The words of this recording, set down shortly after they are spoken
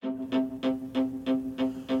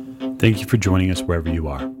Thank you for joining us wherever you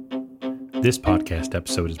are. This podcast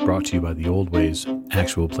episode is brought to you by the Old Ways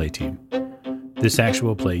Actual Play Team. This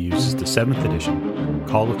actual play uses the 7th edition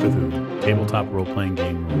Call of Cthulhu tabletop role-playing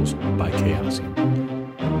game rules by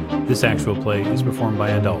Chaosium. This actual play is performed by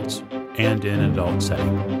adults and in an adult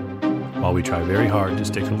setting. While we try very hard to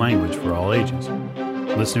stick to language for all ages,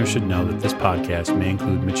 listeners should know that this podcast may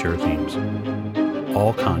include mature themes.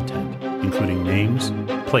 All content, including names,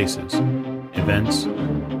 places, events,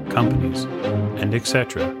 companies, and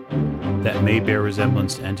etc., that may bear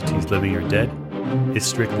resemblance to entities living or dead, is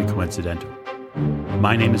strictly coincidental.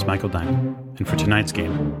 My name is Michael Diamond, and for tonight's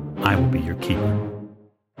game, I will be your keeper.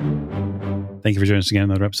 Thank you for joining us again on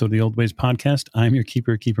another episode of the Old Ways podcast. I'm your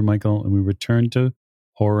keeper, Keeper Michael, and we return to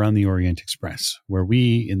Horror on the Orient Express, where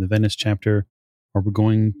we, in the Venice chapter, are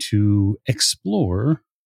going to explore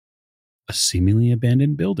a seemingly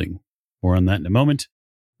abandoned building. More on that in a moment.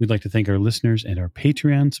 We'd like to thank our listeners and our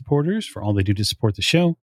Patreon supporters for all they do to support the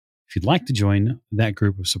show. If you'd like to join that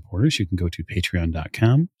group of supporters, you can go to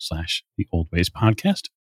patreon.com/theoldwayspodcast,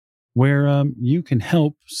 where you can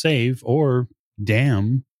help save or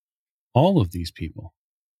damn all of these people.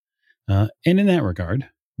 And in that regard,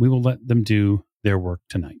 we will let them do their work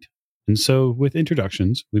tonight. And so with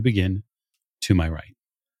introductions, we begin to my right.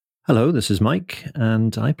 Hello, this is Mike,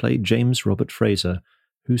 and I play James Robert Fraser,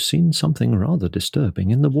 who's seen something rather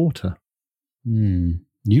disturbing in the water.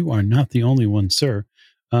 You are not the only one, sir.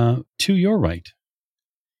 To your right.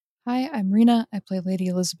 Hi, I'm Rena. I play Lady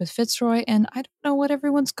Elisabeth Fitzroy, and I don't know what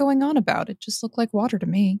everyone's going on about. It just looked like water to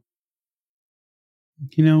me.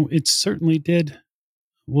 You know, it certainly did.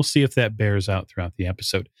 We'll see if that bears out throughout the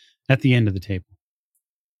episode at the end of the table.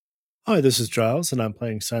 Hi, this is Giles, and I'm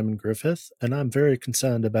playing Simon Griffith, and I'm very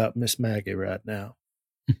concerned about Miss Maggie right now.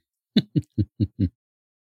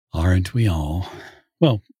 Aren't we all?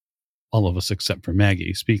 Well, all of us except for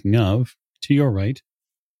Maggie. Speaking of, to your right.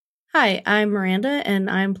 Hi, I'm Miranda, and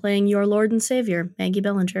I'm playing your Lord and Savior, Maggie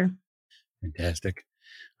Bellinger. Fantastic.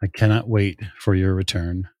 I cannot wait for your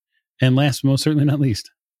return. And last but most certainly not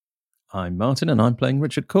least. I'm Martin, and I'm playing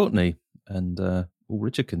Richard Courtney. And all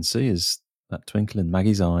Richard can see is that twinkle in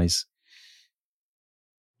Maggie's eyes.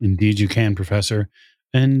 Indeed you can, Professor.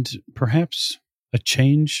 And perhaps a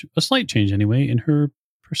slight change anyway, in her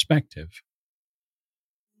perspective.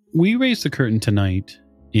 We raise the curtain tonight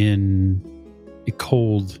in a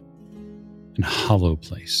cold and hollow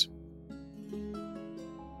place.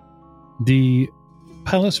 The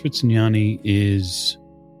Palace Vizignani is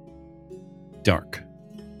dark,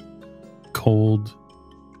 cold,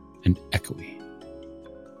 and echoey.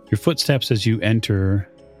 Your footsteps as you enter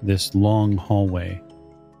this long hallway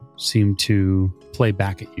seem to play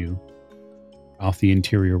back at you off the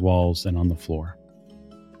interior walls and on the floor.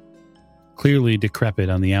 Clearly decrepit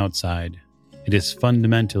on the outside, it is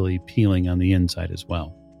fundamentally peeling on the inside as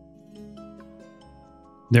well.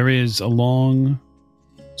 There is a long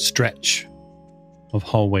stretch of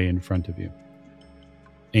hallway in front of you.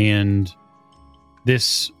 And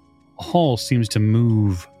this hall seems to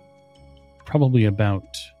move probably about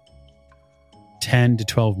 10 to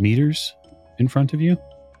 12 meters in front of you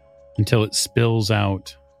until it spills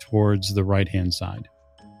out towards the right-hand side.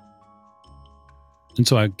 And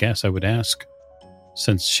so I guess I would ask,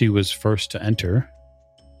 since she was first to enter,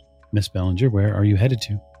 Miss Bellinger, where are you headed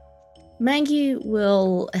to? Maggie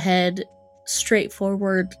will head straight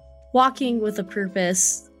forward, walking with a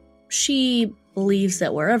purpose. She believes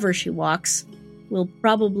that wherever she walks will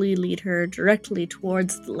probably lead her directly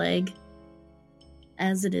towards the leg,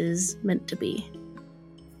 as it is meant to be.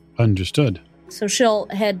 Understood. So she'll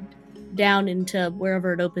head down into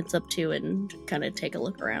wherever it opens up to and kind of take a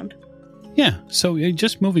look around. Yeah, so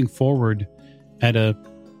just moving forward at a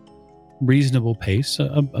reasonable pace,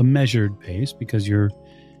 a measured pace, because you're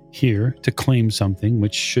here to claim something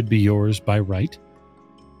which should be yours by right.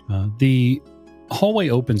 The hallway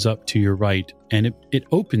opens up to your right, and it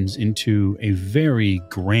opens into a very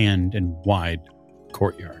grand and wide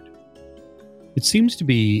courtyard. It seems to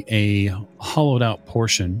be a hollowed out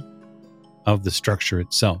portion of the structure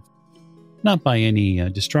itself, not by any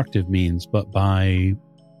destructive means, but by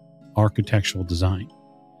architectural design.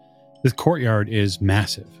 This courtyard is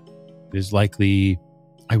massive. It is likely,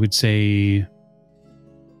 I would say,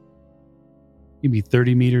 maybe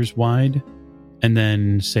 30 meters wide, and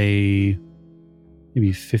then say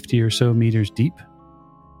maybe 50 or so meters deep.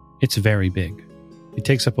 It's very big. It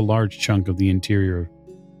takes up a large chunk of the interior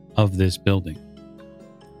of this building.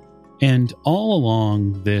 And all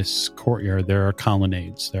along this courtyard, there are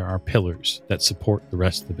colonnades, there are pillars that support the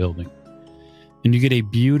rest of the building. And you get a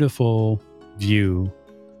beautiful view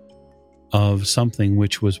of something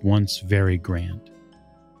which was once very grand.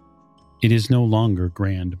 It is no longer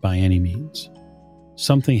grand by any means.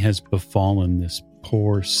 Something has befallen this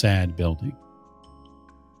poor, sad building.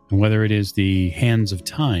 And whether it is the hands of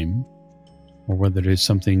time, or whether it is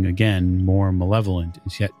something, again, more malevolent,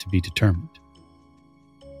 is yet to be determined.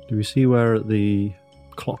 Do we see where the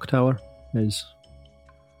clock tower is?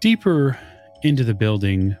 Deeper into the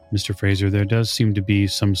building, Mr. Fraser, there does seem to be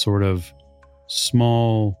some sort of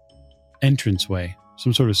small entranceway,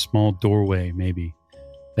 some sort of small doorway, maybe,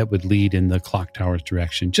 that would lead in the clock tower's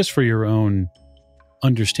direction. Just for your own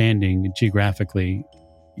understanding geographically,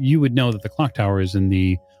 you would know that the clock tower is in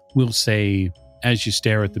the, we'll say, as you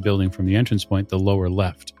stare at the building from the entrance point, the lower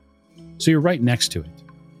left. So you're right next to it.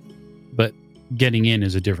 But getting in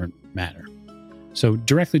is a different matter. So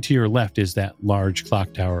directly to your left is that large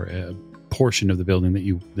clock tower, portion of the building that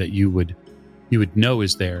you would know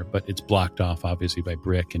is there, but it's blocked off obviously by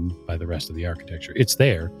brick and by the rest of the architecture. It's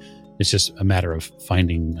there. It's just a matter of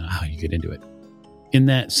finding how you get into it. In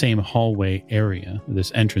that same hallway area,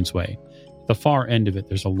 this entranceway, at the far end of it,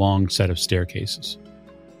 there's a long set of staircases,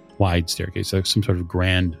 wide staircase, like some sort of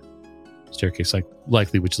grand staircase,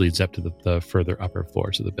 likely which leads up to the further upper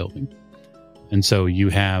floors of the building. And so you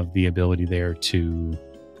have the ability there to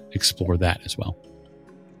explore that as well.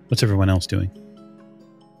 What's everyone else doing?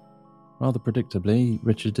 Rather predictably,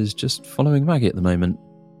 Richard is just following Maggie at the moment.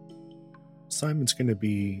 Simon's going to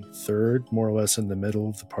be third, more or less in the middle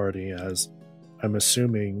of the party, as I'm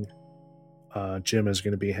assuming Jim is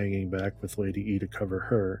going to be hanging back with Lady E to cover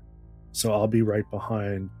her. So I'll be right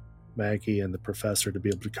behind Maggie and the professor to be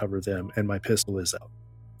able to cover them, and my pistol is out.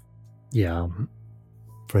 Yeah,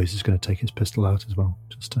 Fraser's going to take his pistol out as well,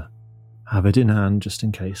 just to have it in hand, just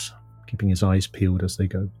in case, keeping his eyes peeled as they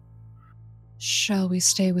go. Shall we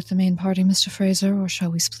stay with the main party, Mr. Fraser, or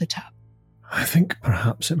shall we split up? I think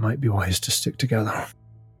perhaps it might be wise to stick together.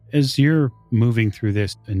 As you're moving through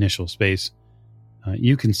this initial space,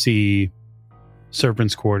 you can see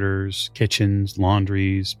servants' quarters, kitchens,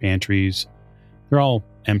 laundries, pantries. They're all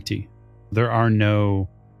empty. There are no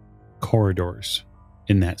corridors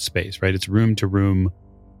in that space, right? It's room to room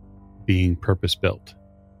being purpose-built.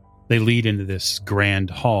 They lead into this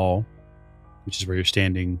grand hall, which is where you're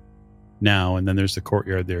standing now, and then there's the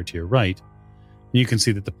courtyard there to your right. And you can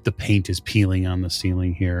see that the paint is peeling on the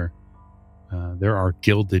ceiling here. There are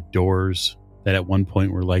gilded doors that at one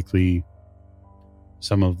point were likely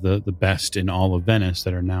some of the best in all of Venice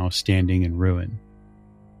that are now standing in ruin.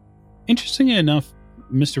 Interestingly enough,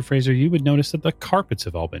 Mr. Fraser, you would notice that the carpets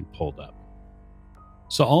have all been pulled up.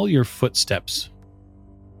 So all your footsteps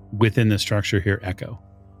within the structure here echo.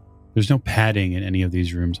 There's no padding in any of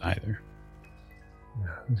these rooms either.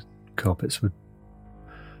 Yeah, carpets would,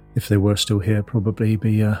 if they were still here, probably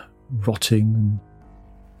be rotting.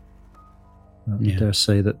 And I dare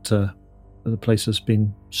say that the place has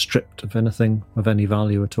been stripped of anything of any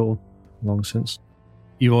value at all long since.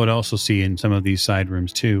 You would also see in some of these side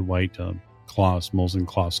rooms too, white cloths, Moleskin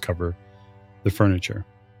cloths cover the furniture.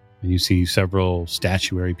 And you see several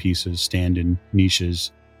statuary pieces stand in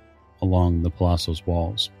niches along the palazzo's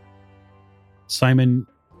walls. Simon,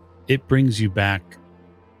 it brings you back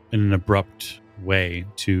in an abrupt way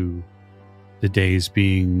to the days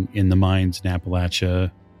being in the mines in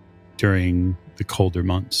Appalachia during the colder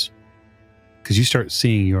months. Because you start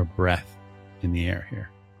seeing your breath in the air here.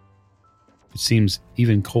 It seems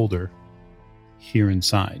even colder here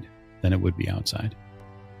inside than it would be outside,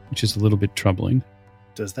 which is a little bit troubling.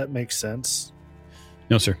 Does that make sense?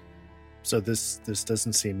 No, sir. So this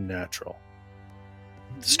doesn't seem natural.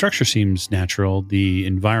 The structure seems natural. The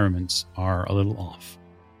environments are a little off.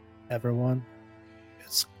 Everyone,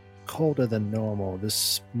 it's colder than normal.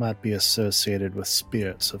 This might be associated with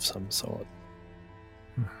spirits of some sort.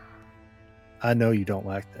 I know you don't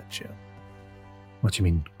like that, Jim. What do you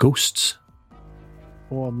mean, ghosts?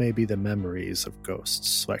 Or maybe the memories of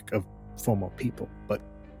ghosts, like of former people. But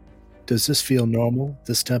does this feel normal,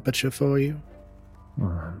 this temperature for you?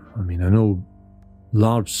 I mean, I know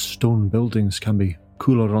large stone buildings can be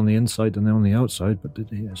cooler on the inside than on the outside, but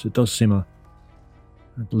yes, it does seem a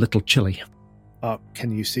little chilly.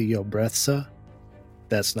 Can you see your breath, sir?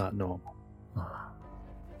 That's not normal.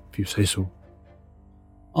 If you say so.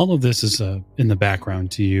 All of this is in the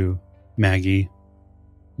background to you, Maggie.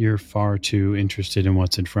 You're far too interested in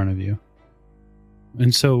what's in front of you.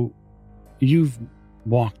 And so you've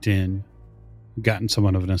walked in, gotten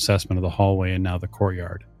somewhat of an assessment of the hallway and now the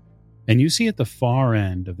courtyard. And you see at the far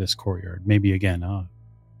end of this courtyard, maybe again,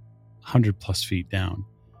 100 plus feet down,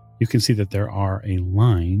 you can see that there are a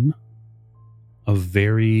line of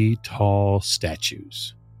very tall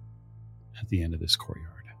statues at the end of this courtyard.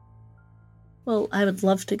 Well, I would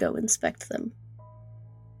love to go inspect them.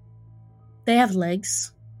 They have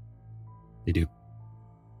legs. They do.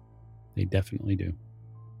 They definitely do.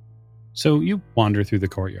 So you wander through the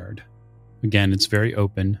courtyard. Again, it's very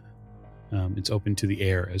open. It's open to the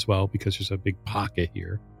air as well because there's a big pocket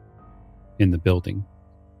here in the building,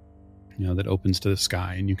 that opens to the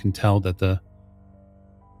sky. And you can tell that the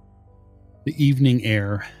evening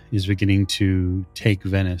air is beginning to take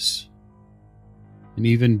Venice. And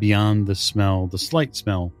even beyond the slight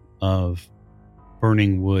smell of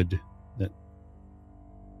burning wood that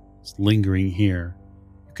is lingering here,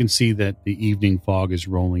 you can see that the evening fog is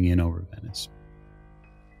rolling in over Venice.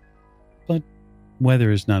 But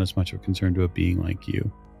weather is not as much of a concern to a being like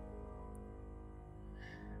you.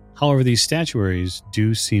 However, these statuaries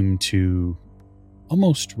do seem to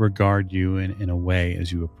almost regard you in a way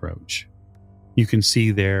as you approach. You can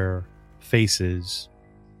see their faces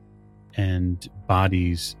and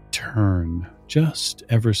bodies turn just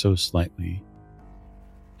ever so slightly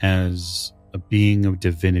as a being of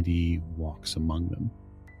divinity walks among them.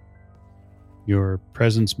 Your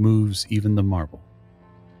presence moves even the marble.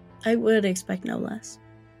 I would expect no less.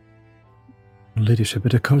 Ladyship,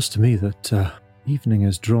 it occurs to me that evening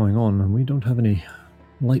is drawing on and we don't have any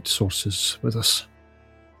light sources with us.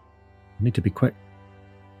 We need to be quick.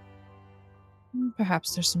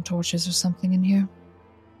 Perhaps there's some torches or something in here.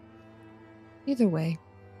 Either way.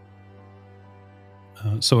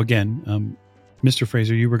 So again, Mr.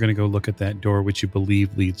 Fraser, you were going to go look at that door which you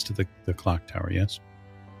believe leads to the clock tower, yes?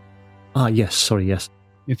 Yes. Sorry, yes.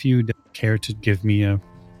 If you'd care to give me a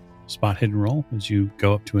spot hidden roll as you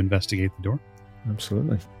go up to investigate the door.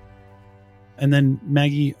 Absolutely. And then,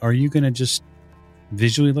 Maggie, are you going to just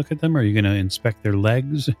visually look at them? Or are you going to inspect their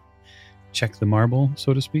legs? Check the marble,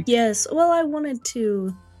 so to speak? Yes. Well, I wanted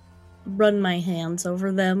to run my hands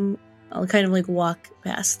over them. I'll kind of walk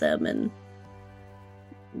past them and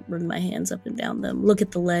run my hands up and down them. Look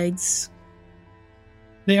at the legs.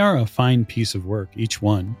 They are a fine piece of work, each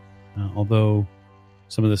one. Although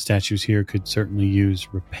some of the statues here could certainly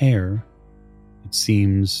use repair, it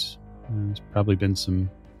seems there's probably been some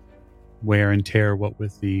wear and tear, what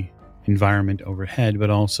with the environment overhead, but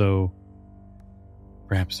also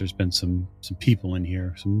perhaps there's been some people in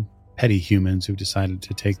here, some petty humans who've decided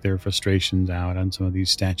to take their frustrations out on some of these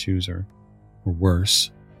statues or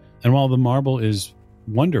worse. And while the marble is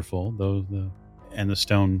wonderful, and the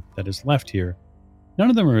stone that is left here, none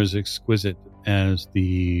of them are as exquisite as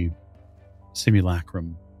the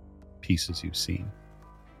simulacrum pieces you've seen.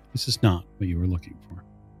 This is not what you were looking for.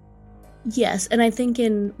 Yes, and I think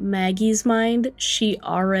in Maggie's mind, she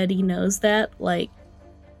already knows that.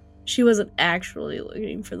 She wasn't actually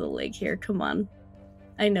looking for the leg here. Come on.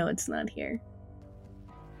 I know it's not here.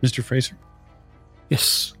 Mr. Fraser?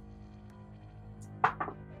 Yes.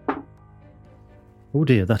 Oh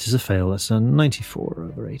dear, that is a fail. That's a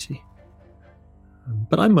 94 over 80.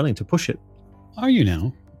 But I'm willing to push it. Are you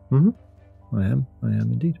now? Mm-hmm. I am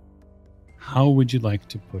indeed. How would you like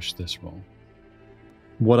to push this roll?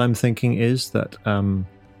 What I'm thinking is that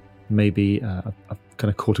maybe I've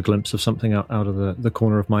kind of caught a glimpse of something out of the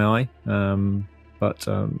corner of my eye, but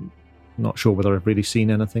not sure whether I've really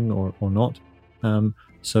seen anything or not.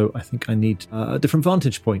 So I think I need a different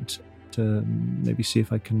vantage point to maybe see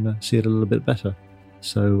if I can see it a little bit better.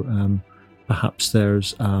 So perhaps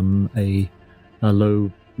there's a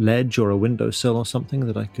low ledge or a windowsill or something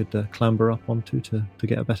that I could clamber up onto to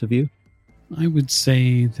get a better view. I would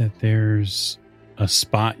say that there's a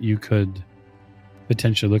spot you could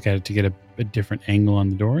potentially look at it to get a different angle on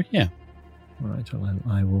the door. Yeah. All right. Well,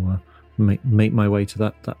 I will make my way to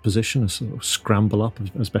that position, and sort of scramble up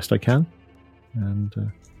as best I can,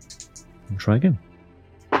 and try again.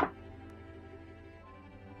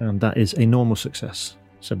 And that is a normal success,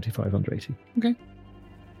 75 under 80. Okay.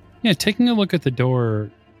 Yeah, taking a look at the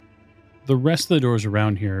door, the rest of the doors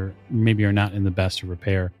around here maybe are not in the best of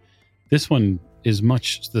repair. This one is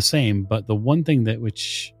much the same, but the one thing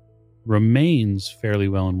which remains fairly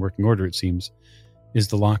well in working order, it seems, is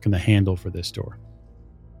the lock and the handle for this door.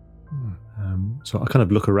 So I kind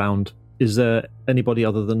of look around. Is there anybody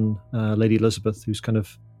other than Lady Elisabeth who's kind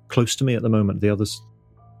of close to me at the moment? The others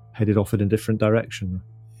headed off in a different direction.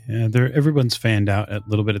 Yeah, everyone's fanned out a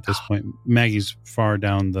little bit at this point. Maggie's far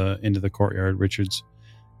down into the courtyard. Richard's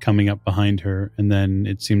coming up behind her, and then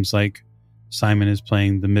it seems like Simon is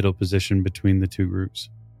playing the middle position between the two groups.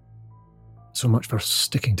 So much for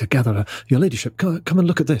sticking together. Your Ladyship, come and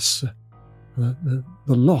look at this. The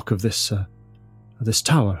lock of this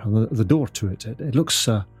tower, and the door to it. It looks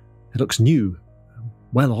new,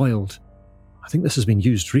 well oiled. I think this has been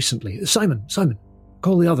used recently. Simon,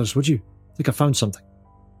 call the others, would you? I think I found something.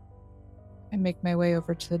 I make my way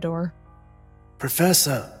over to the door.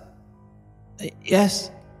 Professor,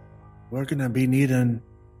 Yes? We're gonna be needing,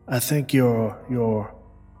 I think, your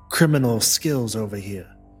criminal skills over here.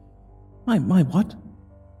 My what?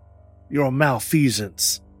 Your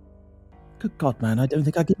malfeasance. Good God, man, I don't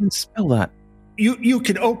think I can even spell that. You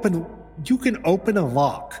can open a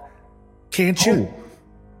lock, can't you? Oh,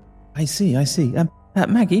 I see.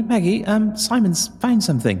 Maggie, Simon's found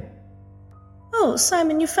something. Oh,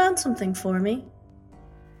 Simon, you found something for me.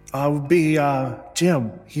 Would be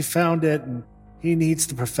Jim. He found it and he needs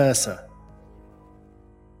the professor.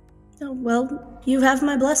 Oh, well, you have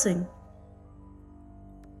my blessing.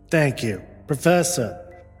 Thank you, Professor.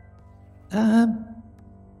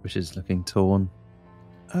 Richard's looking torn.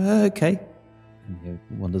 Okay. And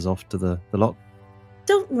he wanders off to the lock.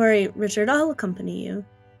 Don't worry, Richard, I'll accompany you.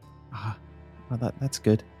 Well, that's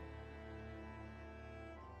good.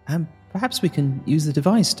 Perhaps we can use the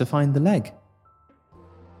device to find the leg.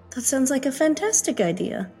 That sounds like a fantastic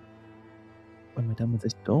idea. When we're done with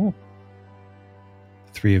this door.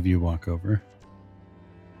 The three of you walk over.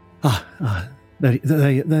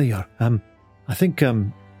 There you are. I think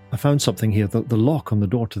I found something here. The lock on the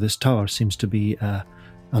door to this tower seems to be a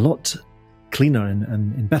lot cleaner and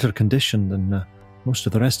in better condition than most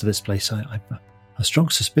of the rest of this place. I've a strong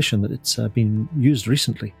suspicion that it's been used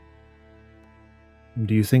recently.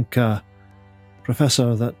 Do you think,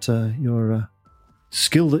 Professor, that your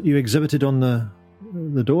skill that you exhibited on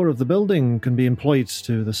the door of the building can be employed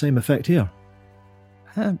to the same effect here?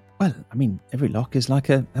 Well, I mean, every lock is like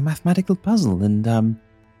a mathematical puzzle, and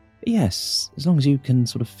yes, as long as you can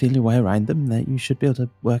sort of feel your way around them, that you should be able to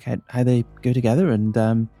work out how they go together. And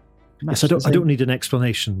yes, I don't need an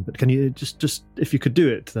explanation, but can you just if you could do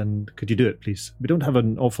it, then could you do it, please? We don't have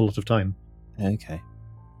an awful lot of time. Okay.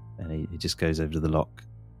 And he just goes over to the lock,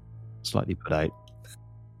 slightly put out.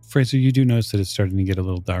 Fraser, you do notice that it's starting to get a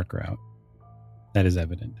little darker out. That is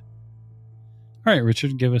evident. All right,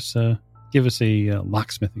 Richard, give us a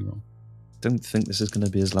locksmithing roll. Don't think this is going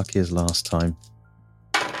to be as lucky as last time.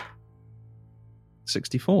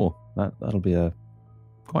 64. That'll be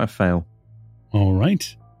quite a fail. All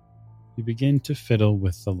right. You begin to fiddle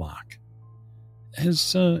with the lock.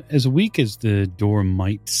 As weak as the door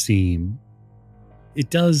might seem, it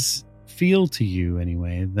does feel to you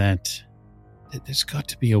anyway that there's got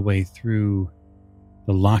to be a way through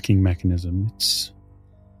the locking mechanism.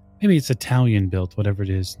 Maybe it's Italian built, whatever it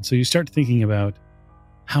is. And so you start thinking about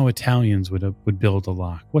how Italians would build a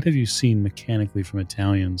lock. What have you seen mechanically from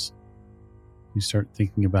Italians? You start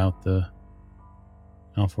thinking about the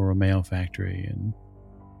Alfa Romeo factory, and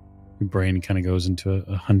your brain kind of goes into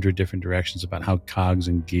 100 different directions about how cogs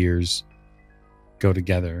and gears go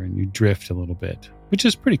together, and you drift a little bit, which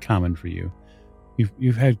is pretty common for you.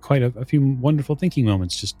 You've had quite a few wonderful thinking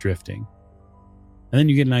moments just drifting. And then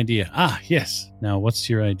you get an idea. Yes. Now, what's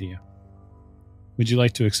your idea? Would you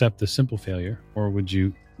like to accept the simple failure, or would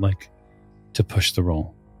you like to push the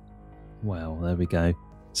roll? Well, there we go.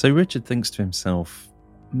 So Richard thinks to himself,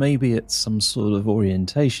 maybe it's some sort of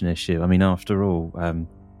orientation issue. I mean, after all,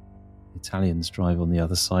 Italians drive on the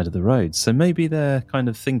other side of the road. So maybe their kind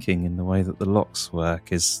of thinking in the way that the locks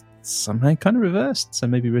work is somehow kind of reversed. So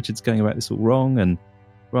maybe Richard's going about this all wrong, and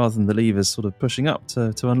rather than the levers sort of pushing up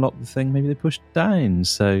to unlock the thing, maybe they push down.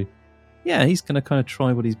 So yeah, he's going to kind of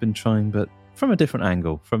try what he's been trying, but from a different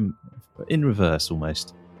angle, in reverse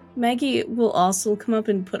almost. Maggie will also come up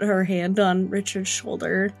and put her hand on Richard's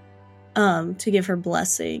shoulder to give her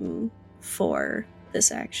blessing for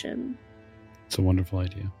this action. It's a wonderful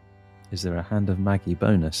idea. Is there a Hand of Maggie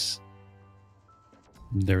bonus?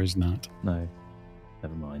 There is not. No.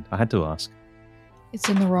 Never mind. I had to ask. It's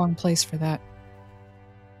in the wrong place for that.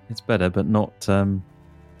 It's better, but not... no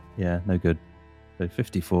good. So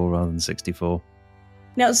 54 rather than 64.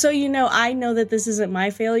 Now, so you know, I know that this isn't my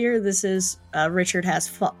failure. This is Richard has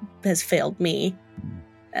failed me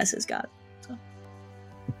as his god.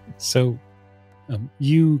 So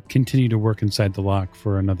you continue to work inside the lock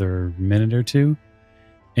for another minute or two.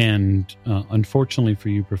 And unfortunately for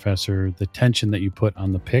you, Professor, the tension that you put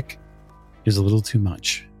on the pick is a little too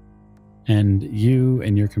much. And you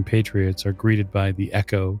and your compatriots are greeted by the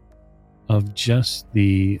echo of just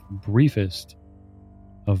the briefest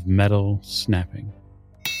of metal snapping.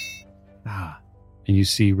 And you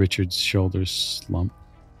see Richard's shoulders slump,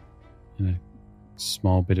 and a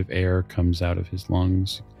small bit of air comes out of his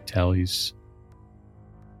lungs. You can tell he's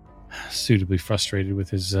suitably frustrated with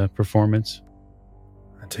his performance.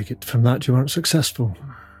 I take it from that you aren't successful.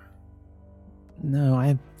 No,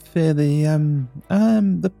 I fear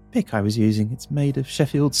the pick I was using. It's made of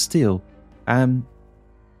Sheffield steel.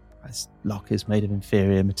 This lock is made of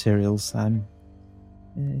inferior materials.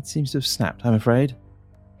 It seems to have snapped, I'm afraid.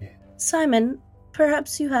 Simon,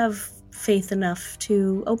 perhaps you have faith enough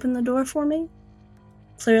to open the door for me?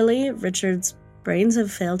 Clearly, Richard's brains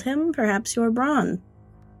have failed him. Perhaps your brawn.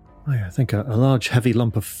 I think a large, heavy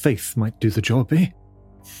lump of faith might do the job, eh?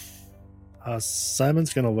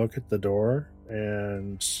 Simon's going to look at the door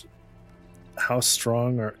and how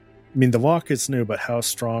strong are... I mean, the lock is new, but how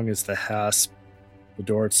strong is the hasp, the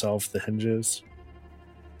door itself, the hinges?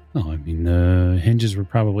 Oh, I mean, the hinges were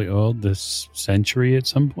probably old, this century at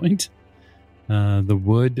some point. The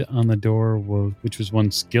wood on the door, which was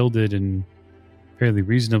once gilded and fairly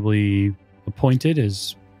reasonably appointed,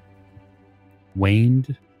 is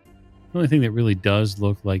waned. The only thing that really does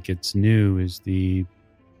look like it's new is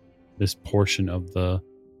this portion of the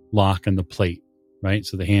lock and the plate, right?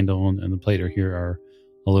 So the handle and the plate are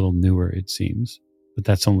a little newer, it seems. But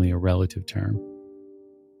that's only a relative term.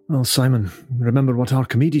 Well, Simon, remember what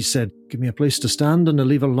Archimedes said. Give me a place to stand and a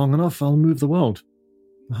lever long enough, I'll move the world.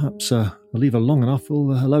 Perhaps a lever long enough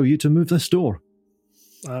will allow you to move this door.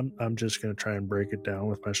 I'm just going to try and break it down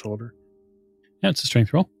with my shoulder. Yeah, it's a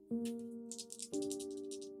strength roll.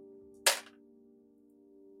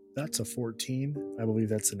 That's a 14. I believe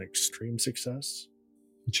that's an extreme success.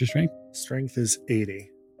 What's your strength? Strength is 80.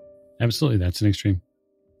 Absolutely, that's an extreme.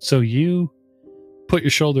 So you put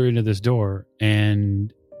your shoulder into this door,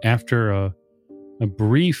 and after a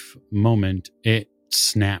brief moment, it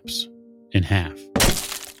snaps in half,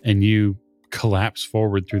 and you collapse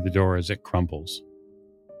forward through the door as it crumples,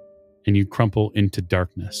 and you crumple into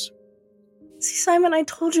darkness. See, Simon, I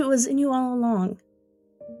told you it was in you all along.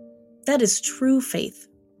 That is true faith.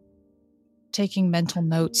 Taking mental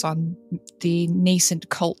notes on the nascent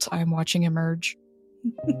cult I'm watching emerge.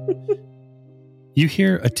 You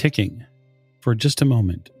hear a ticking for just a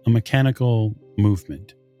moment, a mechanical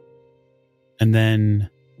movement, and then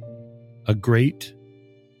a great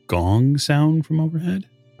gong sound from overhead.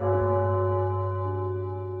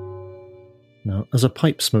 Now, as a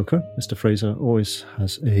pipe smoker, Mr. Fraser always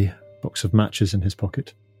has a box of matches in his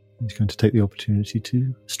pocket. He's going to take the opportunity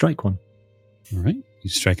to strike one. All right, you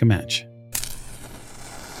strike a match.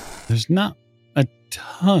 There's not a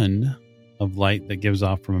ton of light that gives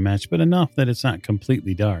off from a match, but enough that it's not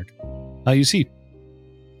completely dark. You see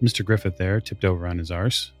Mr. Griffith there, tipped over on his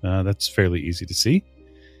arse. That's fairly easy to see.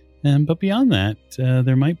 But beyond that,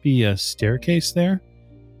 there might be a staircase there.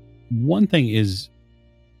 One thing is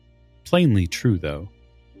plainly true, though,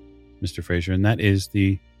 Mr. Fraser, and that is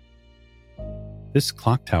this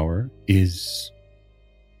clock tower is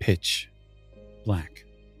pitch black.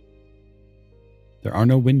 There are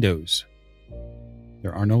no windows.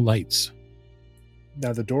 There are no lights.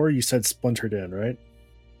 Now, the door you said splintered in, right?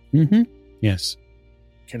 Mm-hmm. Yes.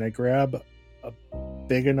 Can I grab a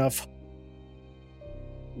big enough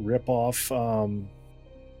rip off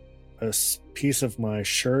a piece of my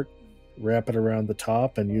shirt, wrap it around the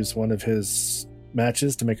top, and use one of his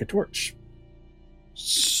matches to make a torch?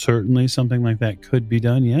 Certainly something like that could be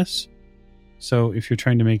done, yes. So if you're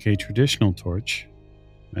trying to make a traditional torch,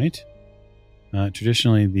 right?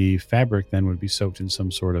 Traditionally, the fabric then would be soaked in some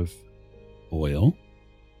sort of oil.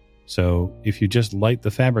 So if you just light the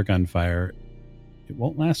fabric on fire, it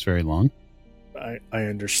won't last very long. I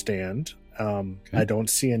understand. Okay. I don't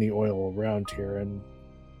see any oil around here, and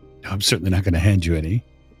I'm certainly not going to hand you any.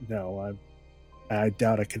 no, I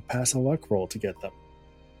doubt I could pass a luck roll to get them.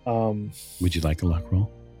 Would you like a luck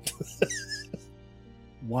roll?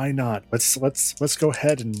 Why not? Let's go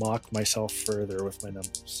ahead and mock myself further with my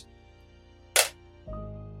numbers.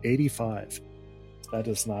 85. That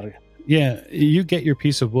is not a... Yeah, you get your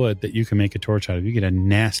piece of wood that you can make a torch out of. You get a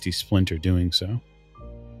nasty splinter doing so.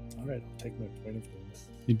 All right, I'll take my point of view.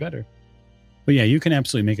 You'd better. But yeah, you can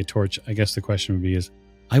absolutely make a torch. I guess the question would be is,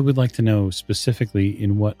 I would like to know specifically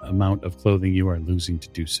in what amount of clothing you are losing to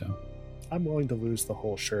do so. I'm willing to lose the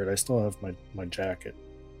whole shirt. I still have my jacket.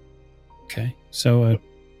 Okay, so...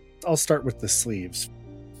 I'll start with the sleeves.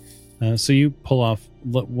 So you pull off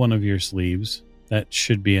one of your sleeves. That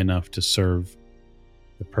should be enough to serve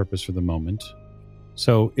the purpose for the moment.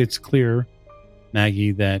 So it's clear,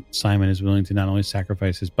 Maggie, that Simon is willing to not only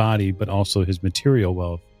sacrifice his body, but also his material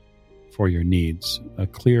wealth for your needs. A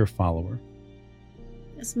clear follower.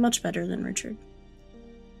 It's much better than Richard.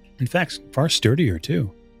 In fact, far sturdier,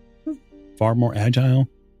 too. Far more agile,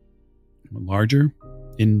 larger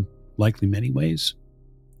in likely many ways.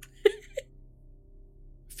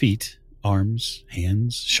 Feet, arms,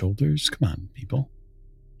 hands, shoulders. Come on, people.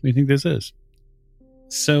 What do you think this is?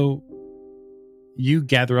 So you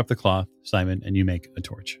gather up the cloth, Simon, and you make a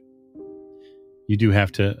torch. You do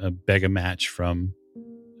have to beg a match from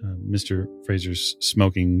Mr. Fraser's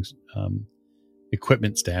smoking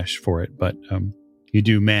equipment stash for it, but You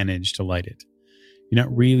do manage to light it. You're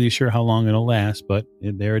not really sure how long it'll last, but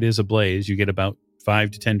there it is ablaze. You get about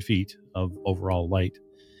 5 to 10 feet of overall light.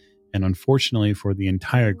 And unfortunately for the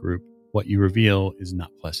entire group, what you reveal is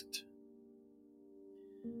not pleasant.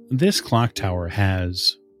 This clock tower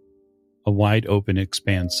has a wide open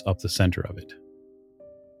expanse up the center of it.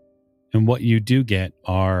 And what you do get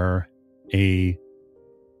are a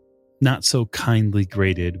not so kindly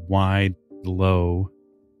graded, wide, low,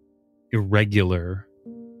 irregular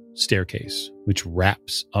staircase, which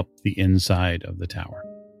wraps up the inside of the tower.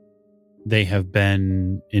 They have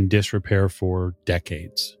been in disrepair for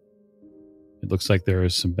decades. It looks like there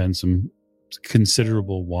has been some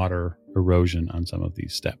considerable water erosion on some of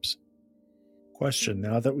these steps. Question,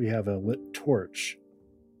 now that we have a lit torch,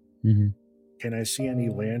 can I see any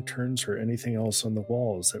lanterns or anything else on the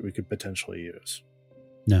walls that we could potentially use?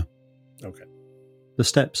 No. Okay. The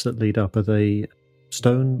steps that lead up, are they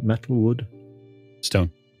stone, metal, wood?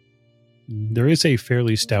 Stone. There is a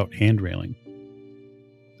fairly stout hand railing,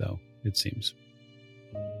 though, it seems.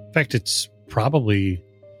 In fact, it's probably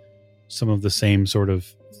some of the same sort of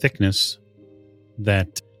thickness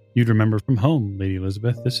that you'd remember from home, Lady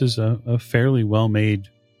Elisabeth. This is a fairly well-made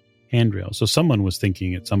handrail, so someone was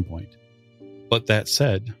thinking at some point. But that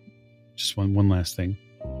said, just one last thing.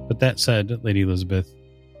 But that said, Lady Elisabeth,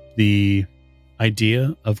 the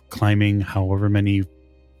idea of climbing however many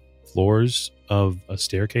floors of a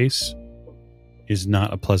staircase is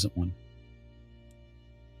not a pleasant one.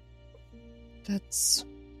 That's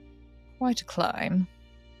quite a climb.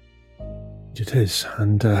 It is,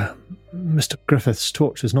 and Mr. Griffith's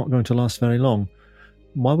torch is not going to last very long.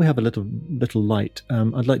 While we have a little light,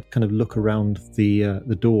 I'd like to kind of look around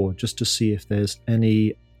the door just to see if there's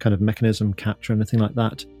any kind of mechanism, catch, or anything like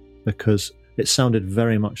that, because it sounded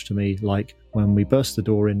very much to me like when we burst the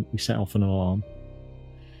door in, we set off an alarm.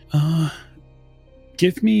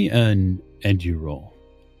 Give me an edu roll.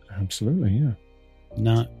 Absolutely, yeah.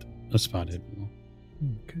 Not a spotted roll.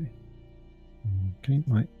 Okay,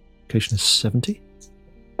 my education is 70.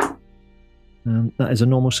 And that is a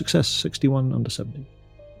normal success, 61 under 70.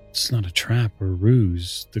 It's not a trap or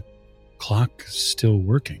ruse. The clock is still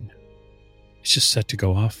working. It's just set to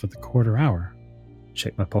go off at the quarter hour.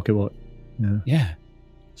 Check my pocket watch. Yeah.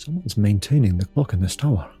 Someone's maintaining the clock in this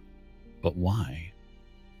tower. But why?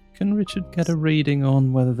 Can Richard get a reading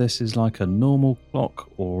on whether this is like a normal clock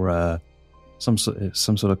or some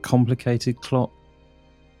sort of complicated clock?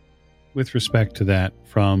 With respect to that,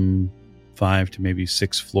 from 5 to maybe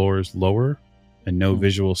 6 floors lower and no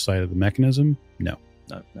visual sight of the mechanism, no.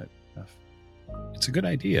 No. Enough. It's a good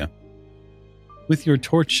idea. With your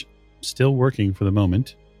torch still working for the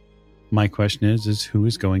moment, my question is who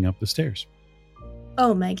is going up the stairs?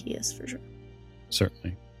 Oh, Maggie is for sure.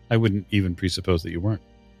 Certainly. I wouldn't even presuppose that you weren't.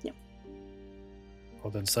 Yeah.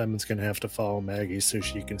 Well, then Simon's going to have to follow Maggie so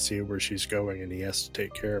she can see where she's going, and he has to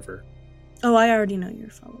take care of her. Oh, I already know you're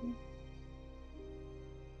following.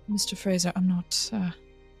 Mr. Fraser, I'm not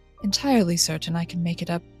entirely certain I can make it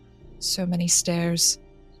up so many stairs,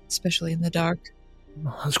 especially in the dark.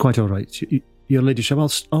 That's quite all right. Your ladyship,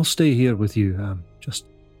 I'll stay here with you. Just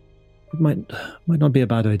it might not be a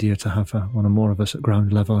bad idea to have one or more of us at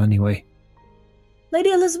ground level anyway. Lady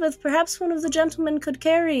Elisabeth, perhaps one of the gentlemen could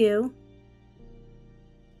carry you.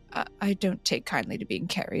 I don't take kindly to being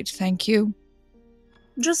carried, thank you.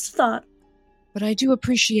 Just thought. But I do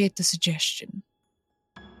appreciate the suggestion.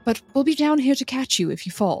 But we'll be down here to catch you if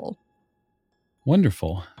you fall.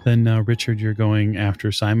 Wonderful. Then, Richard, you're going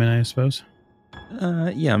after Simon, I suppose?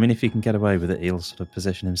 Yeah, I mean, if he can get away with it, he'll sort of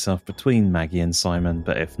position himself between Maggie and Simon,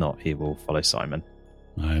 but if not, he will follow Simon.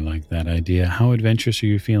 I like that idea. How adventurous are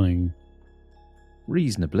you feeling?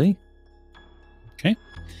 Reasonably. Okay.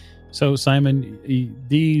 So, Simon,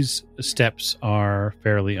 these steps are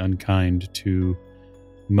fairly unkind to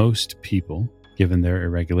most people, given their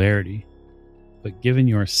irregularity. But given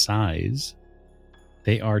your size,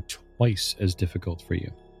 they are twice as difficult for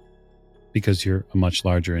you because you're a much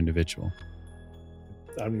larger individual.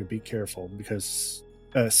 I'm going to be careful because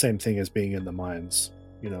same thing as being in the mines.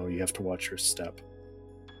 You know, you have to watch your step.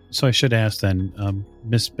 So I should ask then,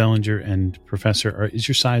 Miss Bellinger and Professor, is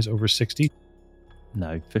your size over 60?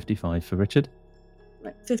 No, 55 for Richard.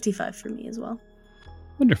 55 for me as well.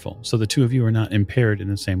 Wonderful. So the two of you are not impaired in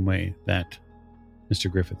the same way that Mr.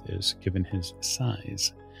 Griffith is, given his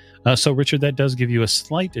size. So, Richard, that does give you a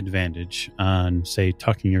slight advantage on, say,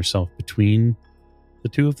 tucking yourself between the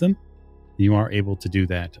two of them. You are able to do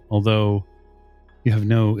that, although you have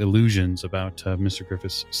no illusions about Mr.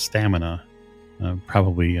 Griffith's stamina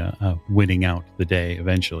probably winning out the day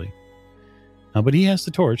eventually. But he has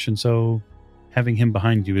the torch, and so having him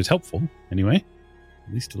behind you is helpful, anyway.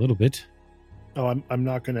 At least a little bit. Oh, I'm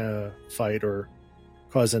not going to fight or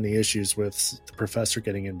cause any issues with the professor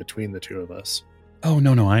getting in between the two of us. Oh,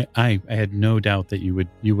 no. I had no doubt that you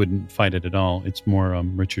wouldn't fight it at all. It's more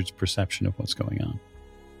Richard's perception of what's going on.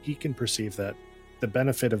 He can perceive that. The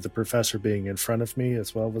benefit of the professor being in front of me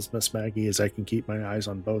as well as Miss Maggie is I can keep my eyes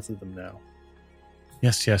on both of them now.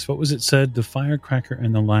 Yes. What was it said? The firecracker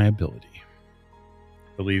and the liability.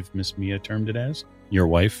 I believe Miss Mia termed it as. Your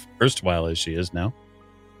wife, erstwhile as she is now.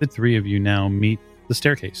 The three of you now meet the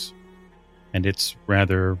staircase. And it's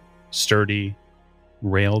rather sturdy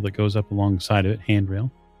rail that goes up alongside of it, handrail.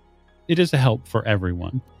 It is a help for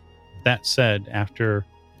everyone. That said, after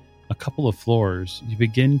a couple of floors, you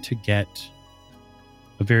begin to get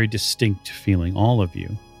a very distinct feeling, all of you.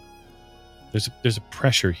 There's a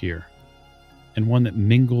pressure here, and one that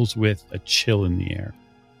mingles with a chill in the air.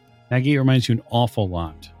 Maggie, it reminds you an awful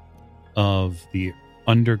lot of the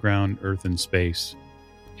underground earth and space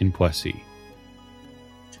in Poissy.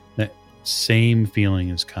 That same feeling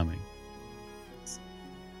is coming.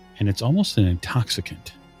 And it's almost an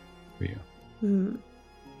intoxicant for you.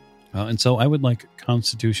 And so I would like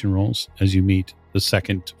constitution rolls as you meet the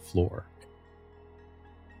second floor.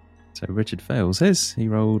 So Richard fails his. He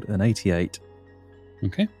rolled an 88.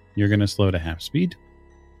 Okay. You're going to slow to half speed.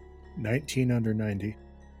 19 under 90.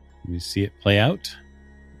 You see it play out.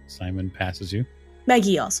 Simon passes you.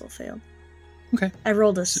 Maggie also failed. Okay. I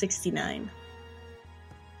rolled a 69.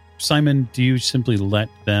 Simon, do you simply let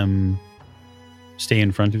them stay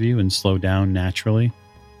in front of you and slow down naturally?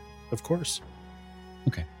 Of course.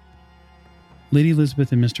 Okay. Lady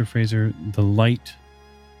Elisabeth and Mr. Fraser, the light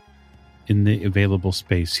in the available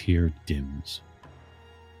space here dims.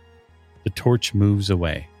 The torch moves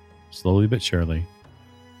away, slowly but surely,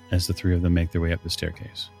 as the three of them make their way up the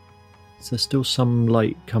staircase. Is there still some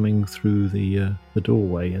light coming through the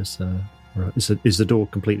doorway? Or is the door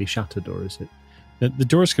completely shattered, or is it? The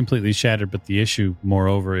door is completely shattered, but the issue,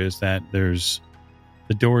 moreover, is that there's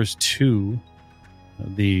the doors to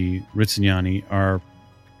the Rizziniani are,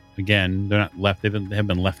 again, they're not left. They have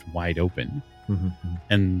been left wide open,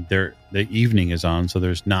 and the evening is on, so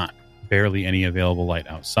there's barely any available light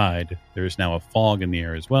outside. There's now a fog in the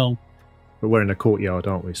air as well. But we're in a courtyard,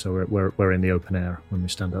 aren't we? So we're in the open air when we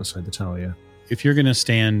stand outside the tower. Yeah. If you're going to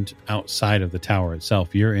stand outside of the tower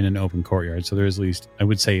itself, you're in an open courtyard. So there's at least, I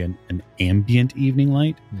would say, an ambient evening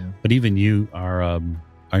light. Yeah. But even you are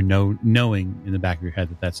knowing in the back of your head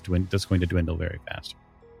that that's going to dwindle very fast.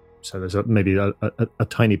 So there's maybe a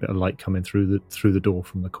tiny bit of light coming through the door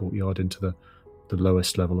from the courtyard into the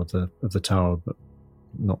lowest level of the tower, but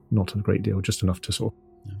not a great deal, just enough to sort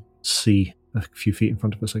of see a few feet in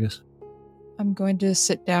front of us, I guess. I'm going to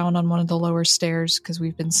sit down on one of the lower stairs because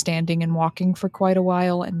we've been standing and walking for quite a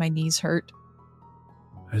while and my knees hurt.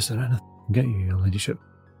 Is there anything I can get you, your ladyship?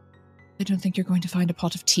 I don't think you're going to find a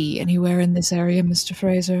pot of tea anywhere in this area, Mr.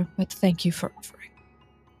 Fraser, but thank you for offering.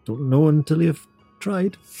 Don't know until you've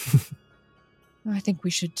tried. I think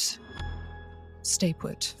we should stay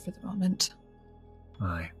put for the moment.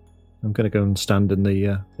 Aye. I'm going to go and stand in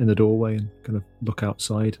the doorway and kind of look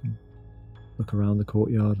outside and look around the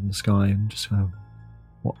courtyard and the sky and just kind of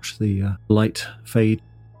watch the light fade.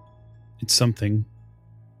 It's something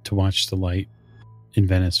to watch the light in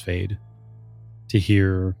Venice fade, to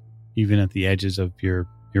hear, even at the edges of your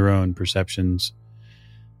own perceptions,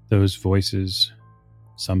 those voices,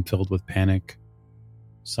 some filled with panic,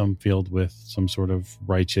 some filled with some sort of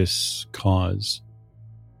righteous cause.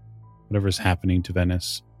 Whatever's happening to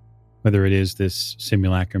Venice, whether it is this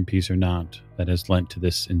simulacrum piece or not that has lent to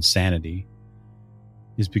this insanity,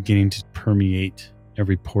 is beginning to permeate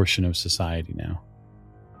every portion of society now.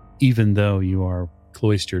 Even though you are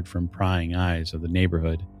cloistered from prying eyes of the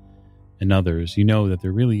neighborhood and others, you know that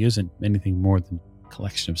there really isn't anything more than a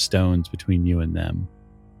collection of stones between you and them.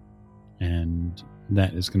 And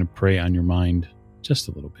that is going to prey on your mind just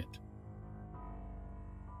a little bit.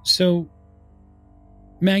 So,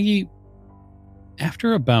 Maggie,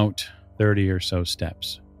 after about 30 or so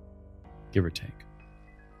steps, give or take,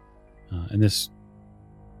 and this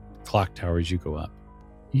clock tower as you go up,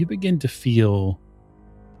 you begin to feel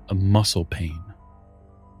a muscle pain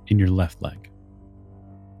in your left leg.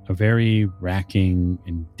 A very racking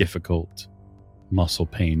and difficult muscle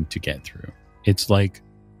pain to get through. It's like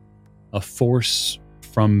a force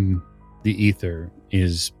from the ether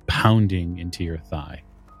is pounding into your thigh.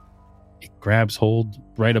 It grabs hold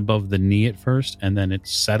right above the knee at first, and then it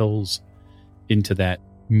settles into that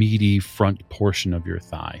meaty front portion of your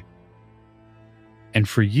thigh. And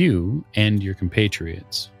for you and your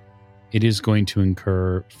compatriots, it is going to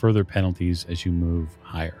incur further penalties as you move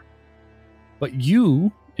higher. But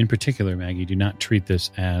you in particular, Maggie, do not treat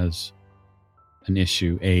this as an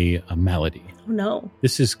issue, a malady. Oh, no.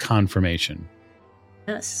 This is confirmation.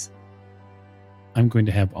 Yes. I'm going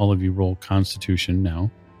to have all of you roll Constitution now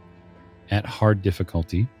at hard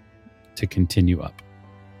difficulty to continue up.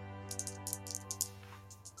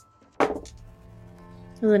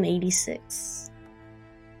 It was an 86.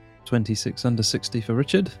 26 under 60 for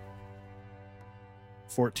Richard.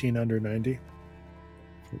 14 under 90.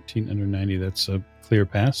 14 under 90, that's a clear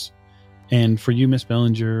pass. And for you, Miss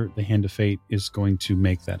Bellinger, the Hand of Fate is going to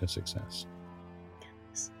make that a success.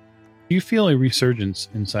 Yes. You feel a resurgence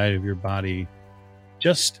inside of your body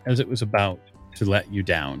just as it was about to let you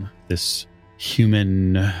down, this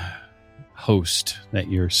human host that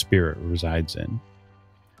your spirit resides in.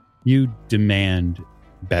 You demand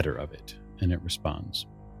better of it, and it responds.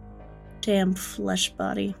 Damn flesh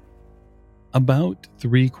body. About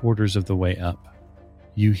 3/4 of the way up,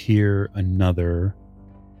 you hear another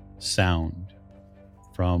sound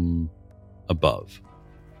from above.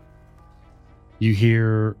 You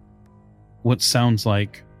hear what sounds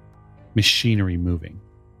like machinery moving.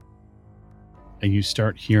 And you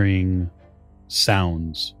start hearing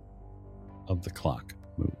sounds of the clock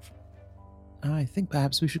move. I think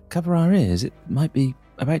perhaps we should cover our ears. It might be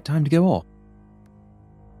about time to go off.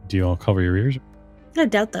 Do you all cover your ears? I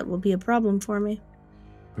doubt that will be a problem for me.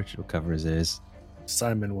 Richard will cover his ears.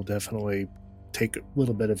 Simon will definitely take a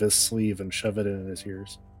little bit of his sleeve and shove it in his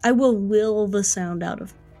ears. I will the sound out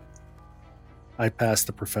of. I passed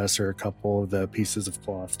the professor a couple of the pieces of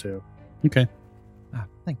cloth, too. Okay.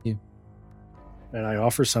 Thank you. And I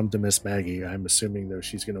offer some to Miss Maggie. I'm assuming, though,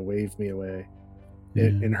 she's going to wave me away Yeah.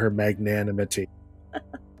 in her magnanimity.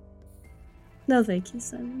 No, thank you,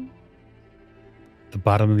 Simon. The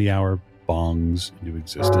bottom of the hour bongs into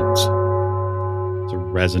existence. It's a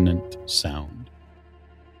resonant sound.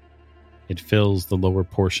 It fills the lower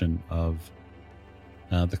portion of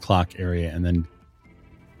the clock area and then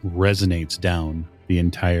resonates down the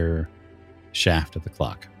entire shaft of the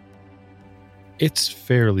clock. It's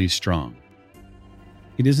fairly strong.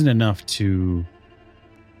 It isn't enough to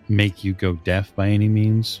make you go deaf by any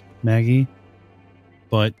means, Maggie,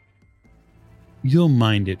 but you'll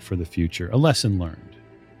mind it for the future. A lesson learned,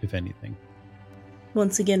 if anything.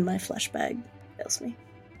 Once again, my flesh bag fails me.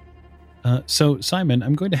 So, Simon,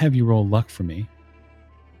 I'm going to have you roll luck for me.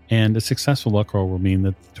 And a successful luck roll will mean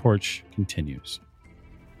that the torch continues.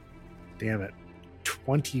 Damn it.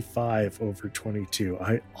 25 over 22.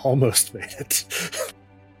 I almost made it.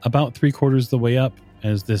 About 3/4 of the way up,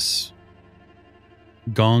 as this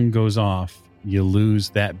gong goes off, you lose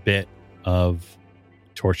that bit of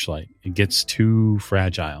torchlight. It gets too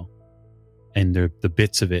fragile, and the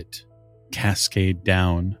bits of it cascade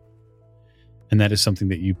down. And that is something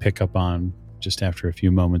that you pick up on just after a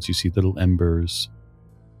few moments. You see little embers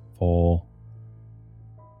fall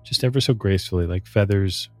just ever so gracefully, like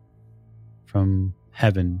feathers from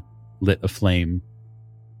heaven lit aflame.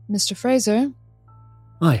 Mr. Fraser,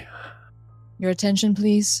 Aye. your attention,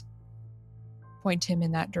 please. Point him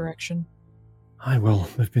in that direction. Aye, well,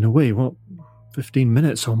 they've been away, 15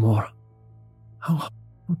 minutes or more. How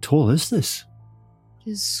tall is this?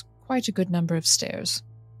 It is quite a good number of stairs.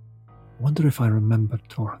 Wonder if I remembered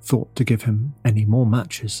or thought to give him any more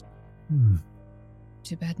matches.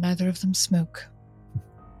 Too bad neither of them smoke.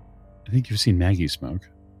 I think you've seen Maggie smoke.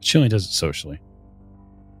 She only does it socially.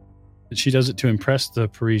 She does it to impress the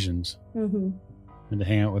Parisians Mm-hmm. and to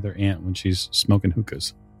hang out with her aunt when she's smoking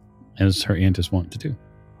hookahs, as her aunt is wont to do.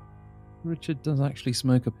 Richard does actually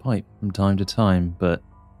smoke a pipe from time to time, but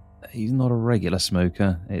he's not a regular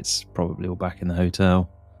smoker. It's probably all back in the hotel.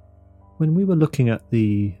 When we were looking at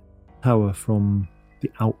the tower from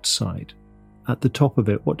the outside, at the top of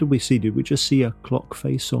it, what did we see? Did we just see a clock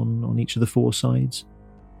face on each of the four sides?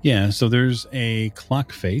 Yeah, so there's a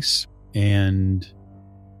clock face, and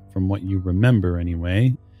from what you remember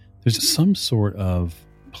anyway, there's some sort of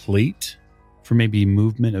plate for maybe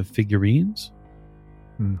movement of figurines.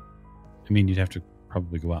 I mean, you'd have to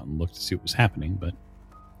probably go out and look to see what was happening, but...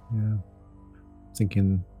 Yeah.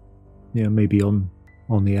 Thinking, maybe on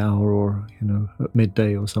the hour or, at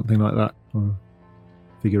midday or something like that. Or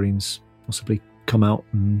figurines possibly come out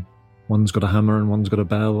and one's got a hammer and one's got a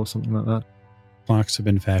bell or something like that. Clocks have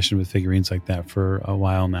been fashioned with figurines like that for a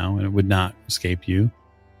while now, and it would not escape you.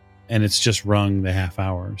 And it's just rung the half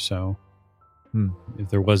hour, so if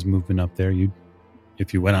there was movement up there,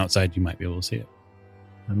 if you went outside, you might be able to see it.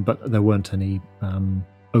 But there weren't any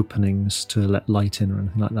openings to let light in or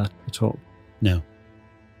anything like that at the top? No.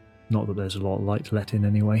 Not that there's a lot of light to let in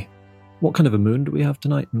anyway. What kind of a moon do we have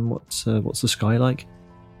tonight, and what's the sky like?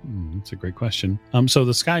 That's a great question. So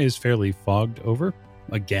the sky is fairly fogged over.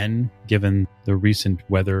 Again, given the recent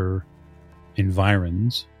weather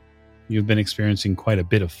environs, you've been experiencing quite a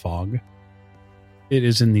bit of fog. It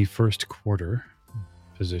is in the first quarter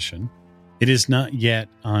position. It is not yet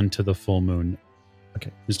onto the full moon.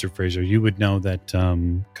 Okay. Mr. Fraser, you would know that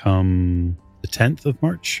come the 10th of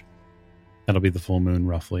March, that'll be the full moon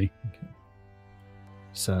roughly. Okay.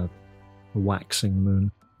 It's a waxing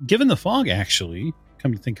moon. Given the fog, actually,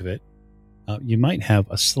 come to think of it, you might have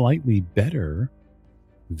a slightly better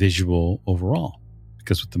visual overall,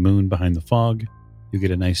 because with the moon behind the fog, you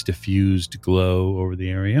get a nice diffused glow over the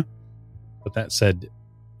area. But that said,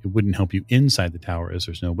 it wouldn't help you inside the tower as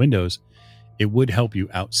there's no windows. It would help you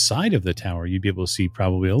outside of the tower. You'd be able to see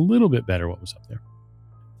probably a little bit better what was up there.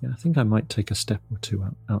 Yeah, I think I might take a step or two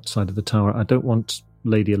outside of the tower. I don't want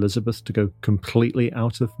Lady Elisabeth to go completely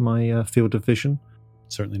out of my field of vision.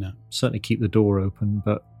 Certainly not. Certainly keep the door open,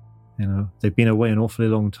 but, they've been away an awfully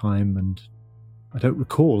long time, and I don't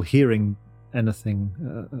recall hearing anything,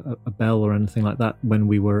 a bell or anything like that when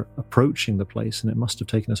we were approaching the place, and it must have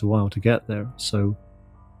taken us a while to get there. So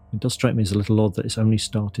it does strike me as a little odd that it's only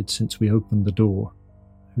started since we opened the door.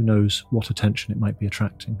 Who knows what attention it might be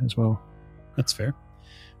attracting as well. That's fair.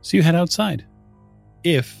 So you head outside.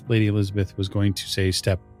 If Lady Elisabeth was going to, say,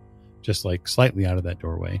 step just like slightly out of that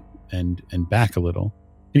doorway and back a little,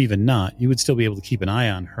 and even not, you would still be able to keep an eye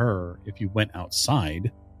on her if you went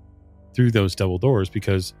outside through those double doors,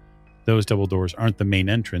 because those double doors aren't the main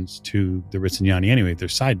entrance to the Rizziniani anyway. They're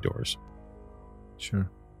side doors. Sure.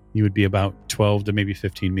 You would be about 12 to maybe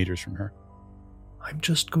 15 meters from her. I'm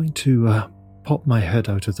just going to pop my head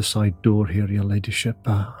out of the side door here, Your Ladyship,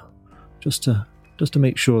 just to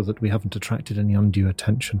make sure that we haven't attracted any undue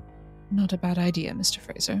attention. Not a bad idea, Mr.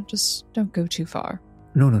 Fraser. Just don't go too far.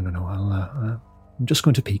 No. I'm just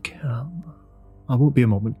going to peek. I won't be a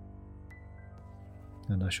moment.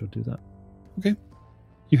 And I shall do that. Okay.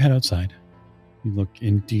 You head outside. You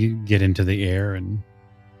get into the air and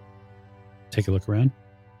take a look around?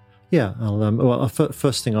 Yeah,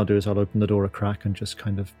 first thing I'll do is I'll open the door a crack and just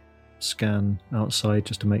kind of scan outside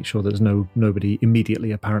just to make sure there's nobody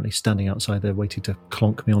immediately apparently standing outside there waiting to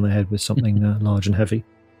clonk me on the head with something large and heavy.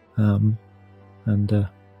 And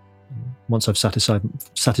once I've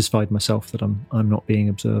satisfied myself that I'm not being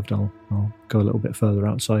observed, I'll go a little bit further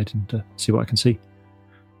outside and see what I can see.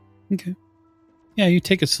 Okay. Yeah, you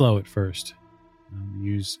take it slow at first.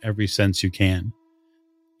 Use every sense you can.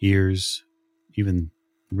 Ears, even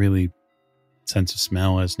really sense of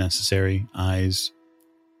smell as necessary. Eyes.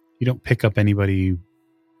 You don't pick up anybody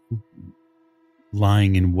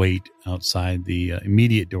lying in wait outside the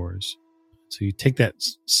immediate doors. So you take that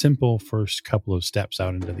simple first couple of steps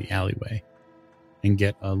out into the alleyway and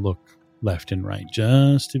get a look left and right,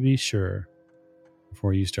 just to be sure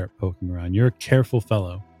before you start poking around. You're a careful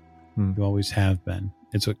fellow. You always have been.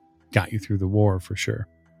 It's what got you through the war for sure.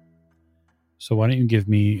 So why don't you give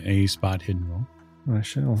me a spot hidden roll? I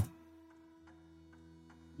shall.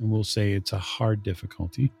 And we'll say it's a hard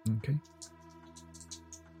difficulty. Okay.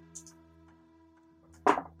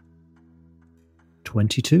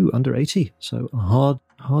 $22 under 80, so a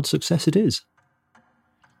hard success it is.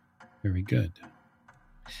 Very good.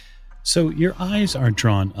 So your eyes are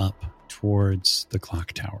drawn up towards the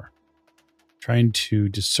clock tower, trying to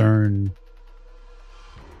discern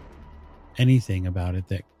anything about it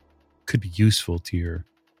that could be useful to your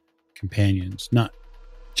companions. Not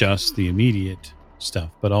just the immediate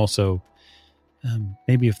stuff, but also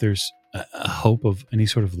maybe if there's a hope of any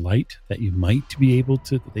sort of light that they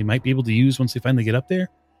might be able to use once they finally get up there.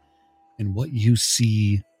 And what you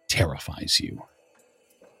see terrifies you.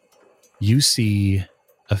 You see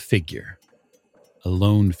a figure, a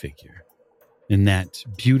lone figure, in that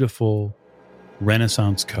beautiful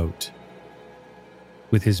Renaissance coat,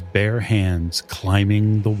 with his bare hands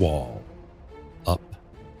climbing the wall up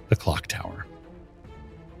the clock tower.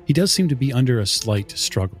 He does seem to be under a slight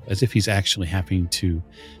struggle, as if he's actually having to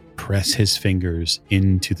press his fingers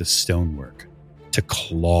into the stonework to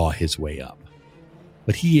claw his way up.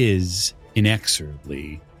 But he is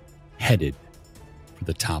inexorably headed for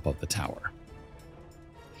the top of the tower.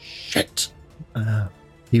 Shit!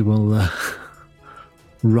 He will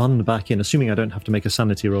run back in, assuming I don't have to make a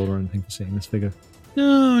sanity roll or anything for seeing this figure.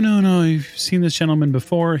 No. You've seen this gentleman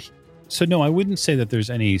before. So no, I wouldn't say that there's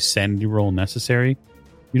any sanity roll necessary.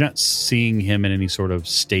 You're not seeing him in any sort of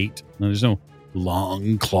state. No, there's no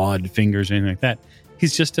long clawed fingers or anything like that.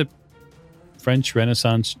 He's just a French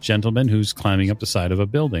Renaissance gentleman who's climbing up the side of a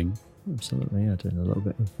building. Absolutely, yeah, doing a little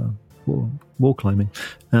bit of wall climbing.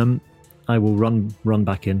 I will run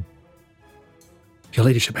back in. Your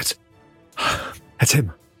Ladyship, it's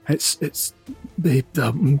him. It's the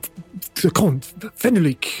Count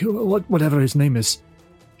Fenric, whatever his name is.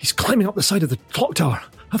 He's climbing up the side of the clock tower.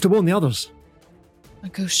 I have to warn the others. A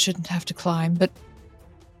ghost shouldn't have to climb, but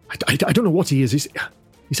I don't know what he is.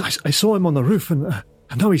 I saw him on the roof, and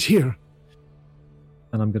now he's here.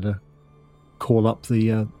 And I'm going to call up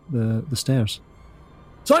the stairs.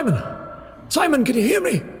 Simon! Simon, can you hear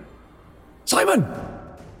me? Simon!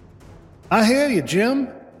 I hear you, Jim.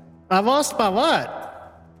 I've lost my light.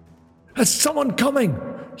 There's someone coming.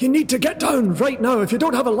 You need to get down right now. If you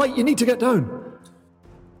don't have a light, you need to get down.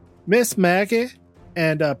 Miss Maggie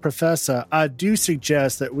and Professor, I do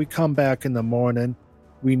suggest that we come back in the morning.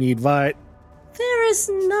 We need light. There is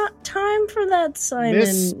not time for that, Simon.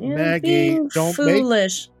 Miss You're Maggie, being don't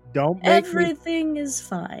foolish. Don't make Everything is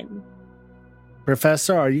fine.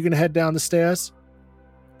 Professor, are you going to head down the stairs?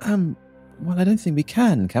 Well, I don't think we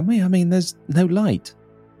can we? I mean, there's no light.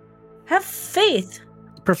 Have faith.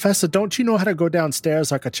 Professor, don't you know how to go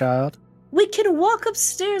downstairs like a child? We can walk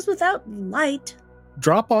upstairs without light.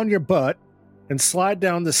 Drop on your butt and slide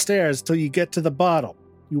down the stairs till you get to the bottom.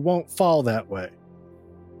 You won't fall that way.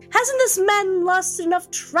 Hasn't this man lost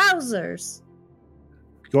enough trousers?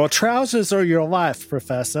 Your trousers are your life,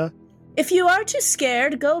 Professor. If you are too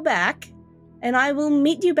scared, go back, and I will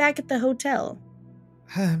meet you back at the hotel.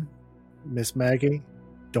 Miss Maggie,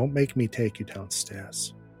 don't make me take you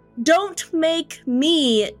downstairs. Don't make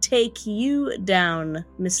me take you down,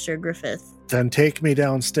 Mr. Griffith. Then take me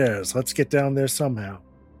downstairs. Let's get down there somehow.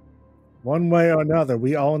 One way or another,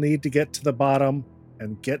 we all need to get to the bottom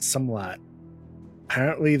and get some light.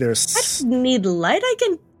 Apparently I there's... don't need light. I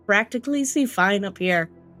can practically see fine up here.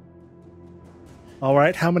 All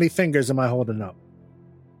right, how many fingers am I holding up?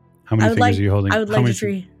 How many fingers are you holding? I would How like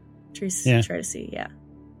many to Yeah. try to see, yeah.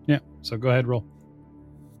 Yeah, so go ahead, roll.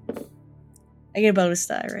 I get a bonus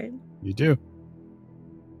die, right? You do.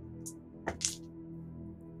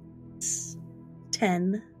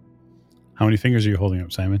 10. How many fingers are you holding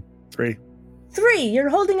up, Simon? 3. 3! You're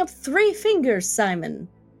holding up 3 fingers, Simon.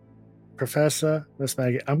 Professor, Miss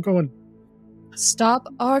Maggie, I'm going... stop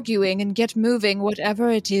arguing and get moving, whatever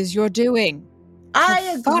it is you're doing.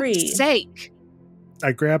 I For agree. fuck's sake.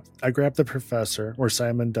 I grab the professor, or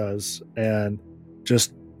Simon does, and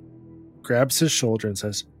just grabs his shoulder and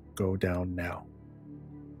says, "Go down now."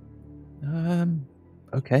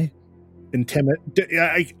 Okay.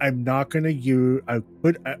 I'm not going to use...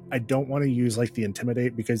 I don't want to use like the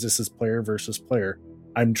intimidate because this is player versus player.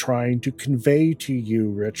 I'm trying to convey to you,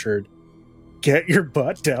 Richard, get your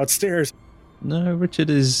butt downstairs. No, Richard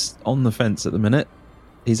is on the fence at the minute.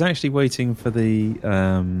 He's actually waiting for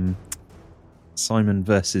the Simon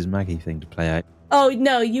versus Maggie thing to play out. Oh,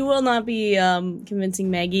 no, you will not be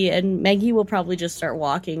convincing Maggie, and Maggie will probably just start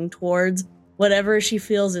walking towards whatever she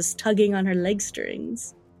feels is tugging on her leg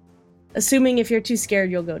strings. Assuming if you're too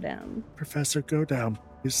scared, you'll go down. Professor, go down.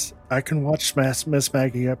 I can watch Miss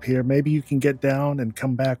Maggie up here. Maybe you can get down and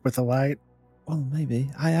come back with a light. Well,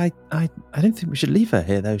 maybe. I don't think we should leave her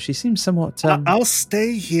here, though. She seems somewhat... I'll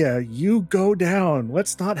stay here. You go down.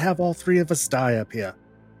 Let's not have all 3 of us die up here.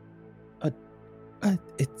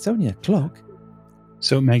 It's only a clock.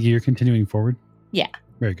 So, Maggie, you're continuing forward? Yeah.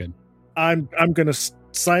 Very good. I'm gonna...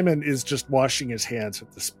 Simon is just washing his hands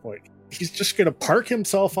at this point. He's just gonna park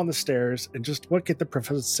himself on the stairs and just look at the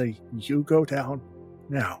professor and say, "You go down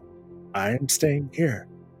now. I am staying here."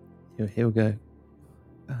 He'll go,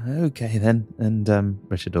 "Okay, then." And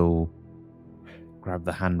Richard will grab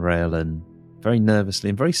the handrail and very nervously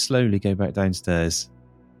and very slowly go back downstairs.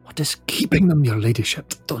 What is keeping them, your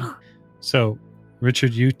ladyship? Donna? So,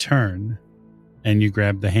 Richard, you turn and you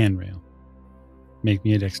grab the handrail. Make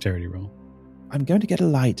me a dexterity roll. I'm going to get a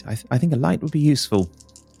light. I think a light would be useful.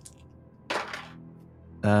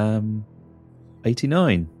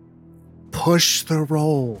 89. Push the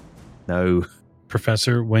roll. No.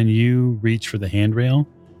 Professor, when you reach for the handrail,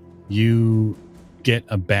 you get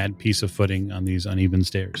a bad piece of footing on these uneven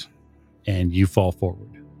stairs, and you fall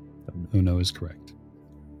forward. Uno is correct.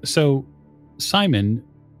 So, Simon,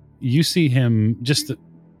 you see him, just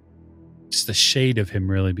the shade of him,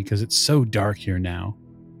 really, because it's so dark here now.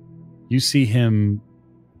 You see him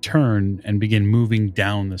turn and begin moving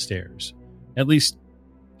down the stairs, at least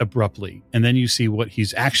abruptly. And then you see what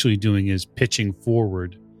he's actually doing is pitching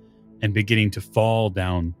forward and beginning to fall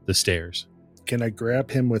down the stairs. Can I grab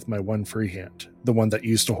him with my one free hand? The one that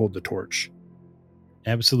used to hold the torch?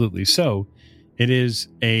 Absolutely. So it is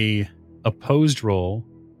a opposed roll,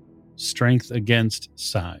 strength against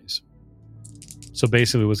size. So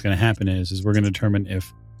basically what's going to happen is we're going to determine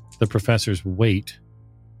if the professor's weight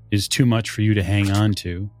is too much for you to hang on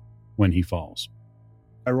to when he falls.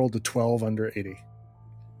 I rolled a 12 under 80.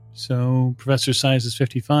 So professor's size is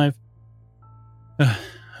 55.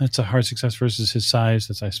 That's a hard success versus his size.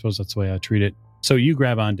 I suppose that's the way I treat it. So you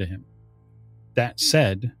grab onto him. That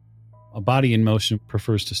said, a body in motion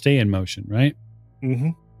prefers to stay in motion, right? Mm-hmm.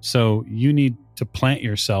 So you need to plant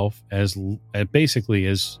yourself as basically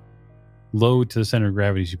as low to the center of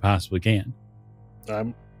gravity as you possibly can.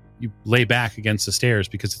 You lay back against the stairs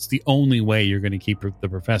because it's the only way you're going to keep the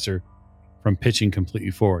professor from pitching completely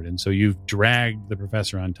forward. And so you've dragged the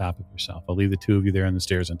professor on top of yourself. I'll leave the two of you there on the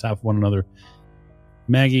stairs on top of one another.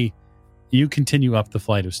 Maggie, you continue up the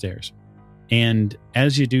flight of stairs. And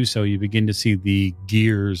as you do so, you begin to see the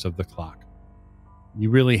gears of the clock. You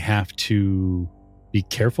really have to be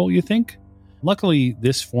careful, you think? Luckily,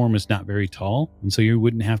 this form is not very tall, and so you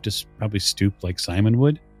wouldn't have to probably stoop like Simon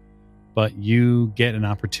would. But you get an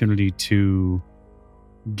opportunity to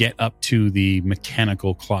get up to the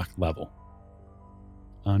mechanical clock level.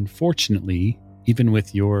 Unfortunately, even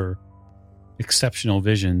with your exceptional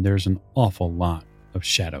vision, there's an awful lot of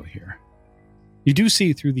shadow here. You do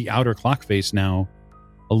see through the outer clock face now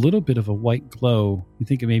a little bit of a white glow. You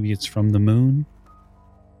think maybe it's from the moon.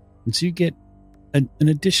 And so you get an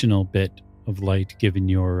additional bit of light given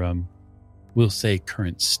your, we'll say,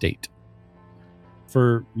 current state.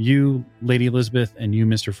 For you, Lady Elisabeth, and you,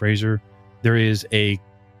 Mr. Fraser, there is a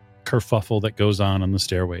kerfuffle that goes on the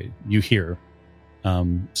stairway. You hear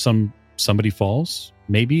somebody falls,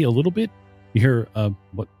 maybe a little bit. You hear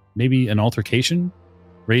maybe an altercation,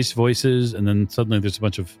 raised voices, and then suddenly there's a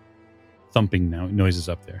bunch of thumping noises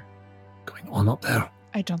up there. Going on up there.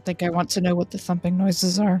 I don't think I want to know what the thumping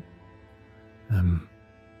noises are. I'm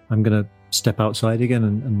going to step outside again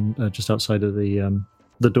and just outside of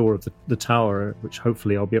the door of the tower, which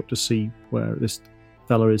hopefully I'll be able to see where this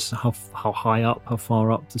fella is, how high up, how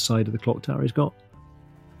far up the side of the clock tower he's got.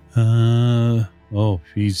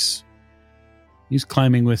 He's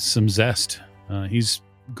climbing with some zest. He's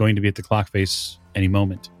going to be at the clock face any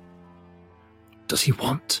moment. Does he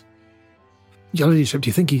want? Your Ladyship, do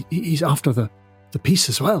you think he's after the piece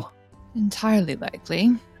as well? Entirely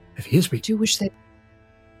likely. If he is, we do wish they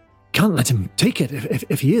can't let him take it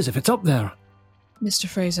if he is, if it's up there. Mr.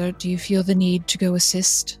 Fraser, do you feel the need to go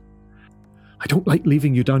assist? I don't like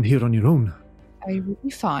leaving you down here on your own. I will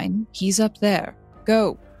be fine. He's up there.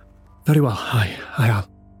 Go. Very well.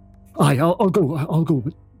 I'll go.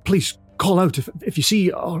 But please call out if you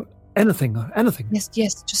see anything.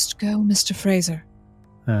 Yes. Just go, Mr. Fraser.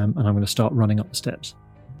 And I'm going to start running up the steps.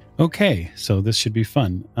 Okay, so this should be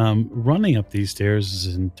fun. Running up these stairs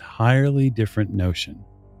is an entirely different notion.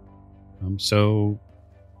 So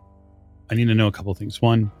I need to know a couple of things.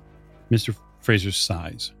 One, Mr. Fraser's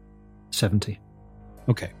size. 70.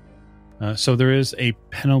 Okay. So there is a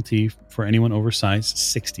penalty for anyone over size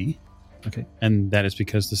 60. Okay. And that is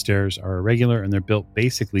because the stairs are irregular and they're built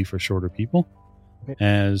basically for shorter people. Okay.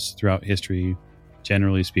 As throughout history,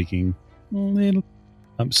 generally speaking,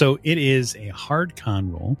 so it is a hard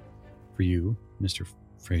con roll for you, Mr.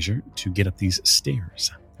 Fraser, to get up these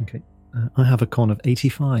stairs. Okay. I have a con of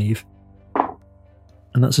 85.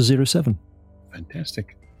 And that's a 07.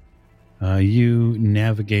 Fantastic. You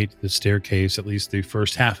navigate the staircase, at least the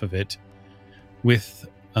first half of it, with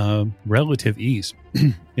relative ease.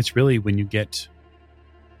 It's really when you get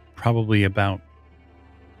probably about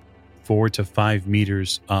 4 to 5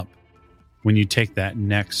 meters up, when you take that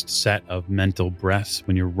next set of mental breaths,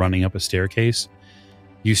 when you're running up a staircase,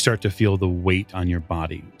 you start to feel the weight on your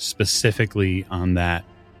body, specifically on that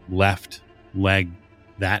left leg.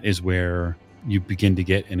 That is where you begin to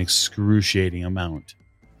get an excruciating amount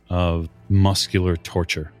of muscular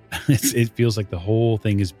torture. It feels like the whole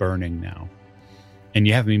thing is burning now. And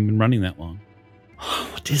you haven't even been running that long.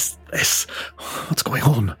 What is this? What's going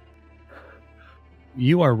on?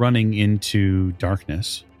 You are running into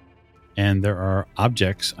darkness, and there are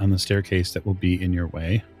objects on the staircase that will be in your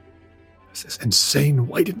way. This is insane.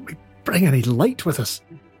 Why didn't we bring any light with us?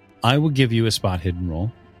 I will give you a spot hidden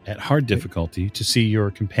roll at hard difficulty to see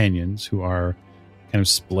your companions who are kind of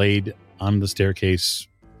splayed on the staircase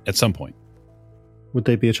at some point. Would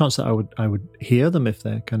there be a chance that I would hear them if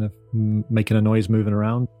they're kind of making a noise moving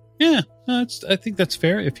around? Yeah, I think that's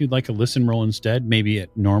fair. If you'd like a listen roll instead, maybe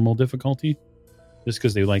at normal difficulty, just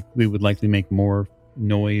because we would likely make more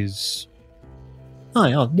noise.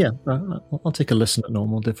 I'll take a listen at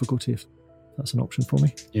normal difficulty if that's an option for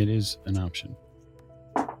me. It is an option.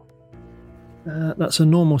 That's a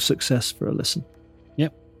normal success for a listen.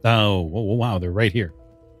 Yep. Oh, wow, they're right here.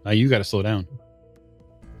 You got to slow down.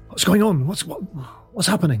 What's going on? What's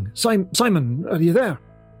happening? Simon, are you there?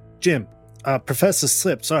 Jim, Professor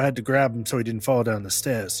slipped, so I had to grab him so he didn't fall down the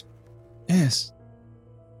stairs. Yes.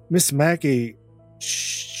 Miss Maggie,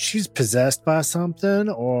 she's possessed by something,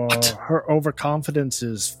 or her overconfidence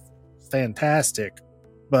is fantastic.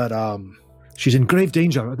 But she's in grave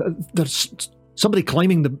danger. There's somebody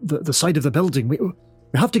climbing the side of the building. We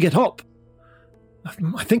have to get up.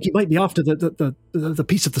 I think he might be after the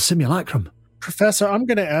piece of the simulacrum. Professor, I'm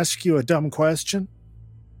going to ask you a dumb question.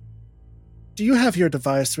 Do you have your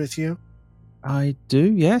device with you? I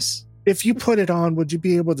do, yes. If you put it on, would you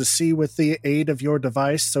be able to see with the aid of your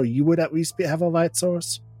device, so you would at least have a light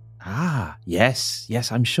source? Ah, yes,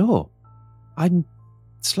 I'm sure. I'm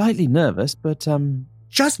slightly nervous, but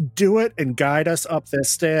just do it and guide us up the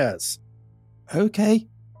stairs. Okay.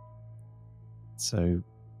 So,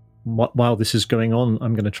 while this is going on,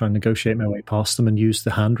 I'm going to try and negotiate my way past them and use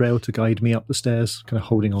the handrail to guide me up the stairs, kind of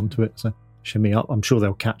holding onto it to shimmy up. I'm sure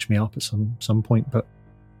they'll catch me up at some point, but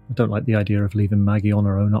I don't like the idea of leaving Maggie on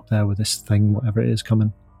her own up there with this thing, whatever it is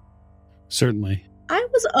coming. Certainly. I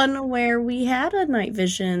was unaware we had a night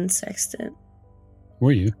vision sextant.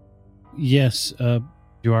 Were you? Yes,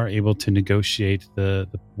 you are able to negotiate the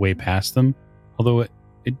way past them, although it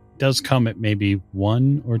does come at maybe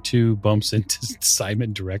 1 or 2 bumps into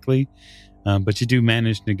Simon directly, but you do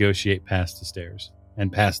manage to negotiate past the stairs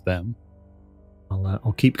and past them.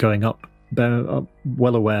 I'll keep going up. I'm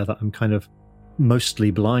well aware that I'm kind of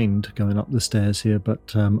mostly blind going up the stairs here,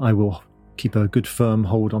 but I will keep a good firm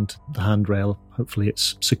hold onto the handrail. Hopefully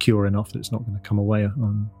it's secure enough that it's not going to come away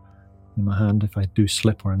in my hand if I do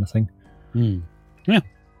slip or anything. Yeah.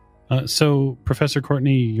 So, Professor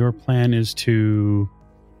Courtney, your plan is to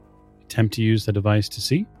attempt to use the device to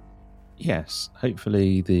see? Yes.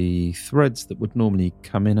 Hopefully the threads that would normally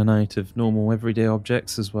come in and out of normal everyday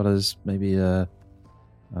objects, as well as maybe a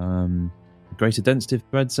greater density of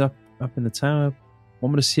threads up in the tower,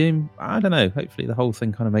 one would assume. I don't know. Hopefully the whole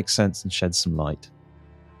thing kind of makes sense and sheds some light.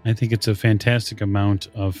 I think it's a fantastic amount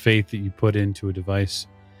of faith that you put into a device.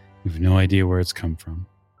 You have no idea where it's come from.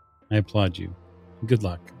 I applaud you. Good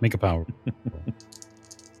luck. Make a power.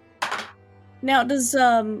 Now, does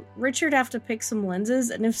Richard have to pick some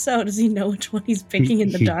lenses? And if so, does he know which one he's picking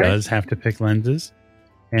in the dark? He does have to pick lenses,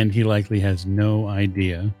 and he likely has no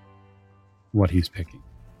idea what he's picking.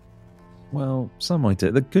 Well, some might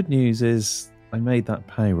do. The good news is I made that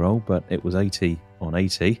payroll, but it was 80 on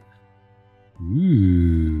 80.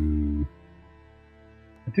 Ooh.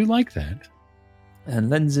 I do like that.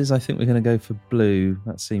 And lenses, I think we're going to go for blue.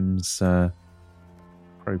 That seems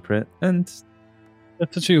appropriate. And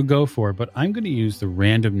that's what you'll go for, but I'm going to use the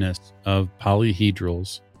randomness of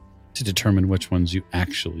polyhedrals to determine which ones you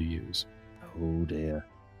actually use. Oh, dear.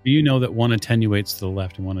 You know that one attenuates to the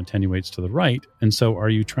left and one attenuates to the right, and so are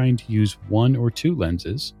you trying to use 1 or 2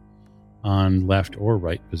 lenses on left or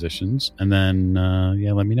right positions? And then,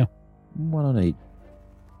 let me know. 1 on 8.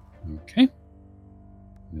 Okay.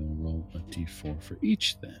 We'll roll a d4 for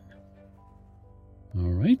each then. All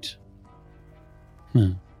right.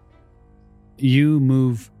 You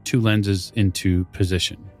move 2 lenses into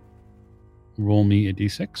position. Roll me a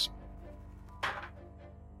d6.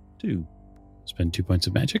 2. Spend 2 points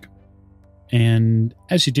of magic. And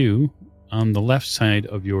as you do, on the left side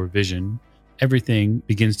of your vision, everything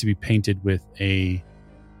begins to be painted with a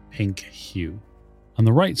pink hue. On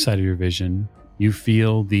the right side of your vision, you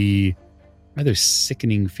feel the rather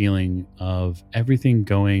sickening feeling of everything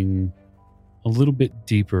going a little bit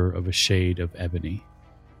deeper of a shade of ebony.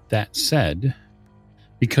 That said,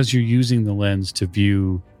 because you're using the lens to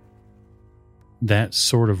view that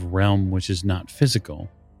sort of realm which is not physical,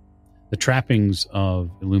 the trappings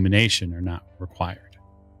of illumination are not required.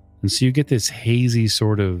 And so you get this hazy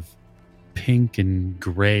sort of pink and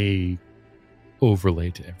gray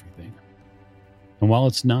overlay to everything. And while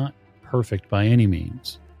it's not perfect by any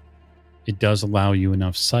means, it does allow you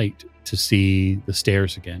enough sight to see the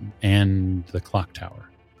stairs again and the clock tower.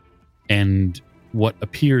 And what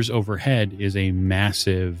appears overhead is a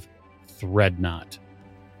massive thread knot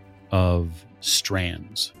of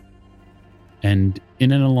strands. And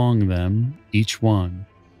in and along them, each one,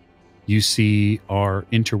 you see are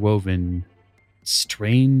interwoven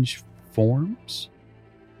strange forms.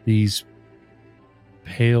 These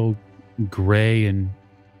pale gray and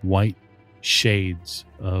white shades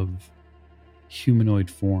of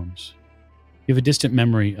humanoid forms. You have a distant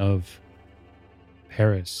memory of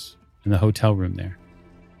Paris in the hotel room there.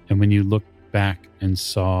 And when you looked back and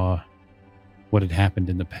saw what had happened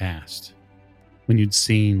in the past, when you'd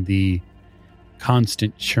seen the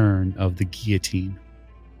constant churn of the guillotine,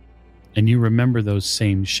 and you remember those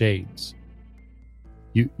same shades,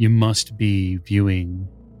 you must be viewing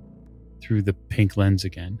through the pink lens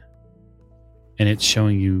again. And it's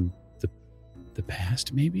showing you the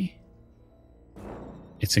past, maybe?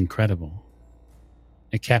 It's incredible.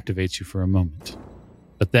 It captivates you for a moment.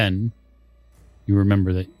 But then you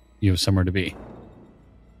remember that you have somewhere to be.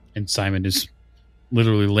 And Simon is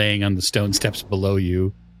literally laying on the stone steps below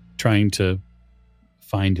you, trying to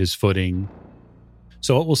find his footing.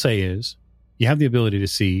 So what we'll say is, you have the ability to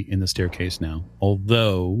see in the staircase now,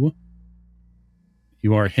 although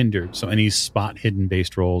you are hindered. So any spot hidden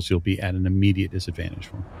based rolls, you'll be at an immediate disadvantage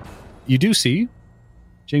for. You do see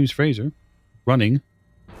James Fraser running,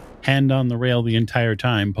 hand on the rail the entire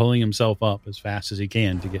time, pulling himself up as fast as he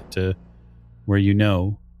can to get to where you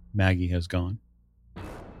know Maggie has gone.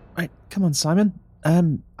 Right, come on, Simon.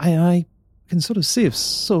 I can sort of see of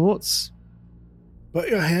sorts. Put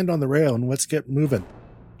your hand on the rail and let's get moving.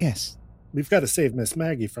 Yes. We've got to save Miss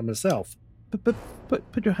Maggie from herself. But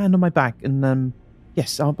put your hand on my back and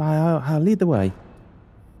yes, I'll lead the way.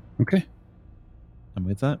 Okay. And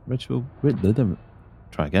with that, Richard will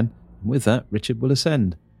try again. And with that, Richard will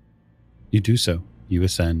ascend. You do so. You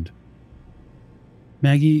ascend.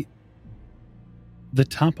 Maggie, the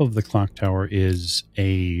top of the clock tower is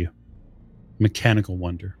a mechanical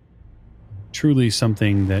wonder. Truly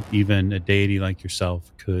something that even a deity like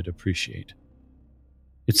yourself could appreciate.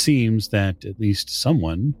 It seems that at least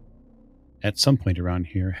someone at some point around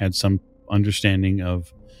here had some understanding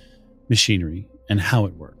of machinery and how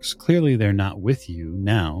it works. Clearly they're not with you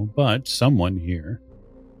now, but someone here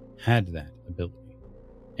had that ability.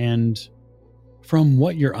 And from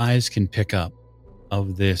what your eyes can pick up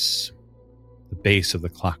of this, the base of the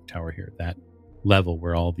clock tower here, that level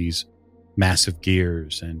where all these massive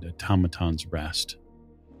gears and automatons rest,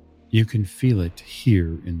 you can feel it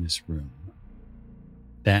here in this room.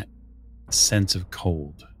 That sense of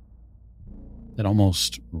cold, that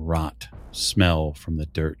almost rot smell from the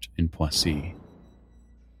dirt in Poissy.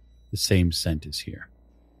 The same scent is here.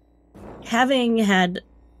 Having had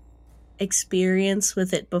experience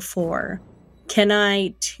with it before, can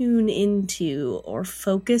I tune into or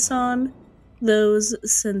focus on those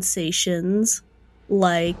sensations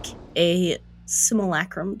like a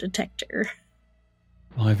simulacrum detector?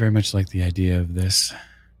 Well, I very much like the idea of this.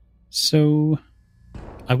 So,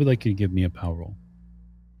 I would like you to give me a power roll.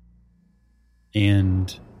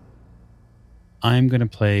 And I'm going to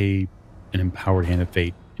play an empowered hand of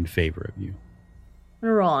fate in favor of you. I'm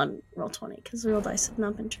going to roll on roll 20 because the roll dice have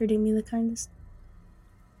not been treating me the kindest.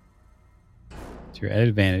 So you're at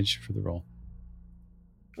advantage for the roll.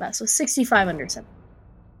 Wow, so 65 under 7.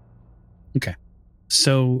 Okay.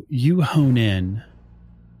 So you hone in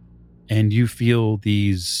and you feel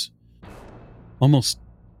these almost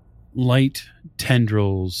light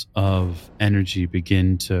tendrils of energy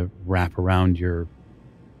begin to wrap around your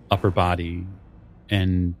upper body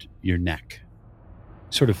and your neck.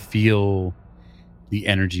 Sort of feel the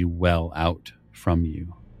energy well out from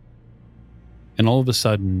you. And all of a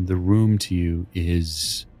sudden, the room to you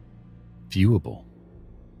is viewable.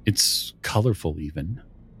 It's colorful even.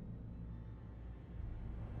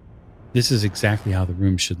 This is exactly how the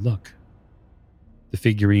room should look. The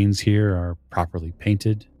figurines here are properly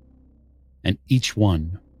painted, and each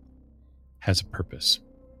one has a purpose.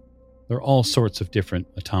 There are all sorts of different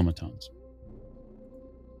automatons.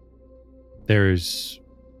 There's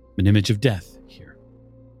an image of death here.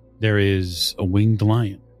 There is a winged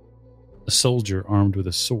lion, a soldier armed with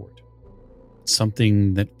a sword,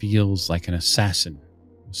 something that feels like an assassin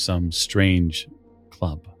with some strange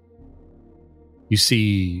club. You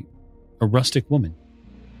see a rustic woman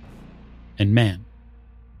and man.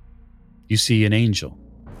 You see an angel.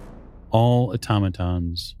 All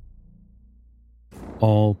automatons,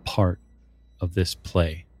 all part of this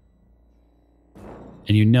play.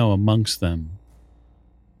 And you know amongst them,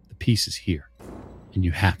 the piece is here, and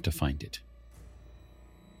you have to find it.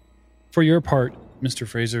 For your part, Mr.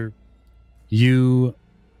 Fraser, you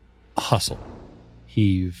hustle,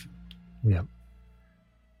 heave. Yeah.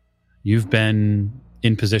 You've been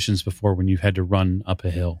in positions before when you've had to run up a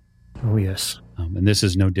hill. Oh, yes. And this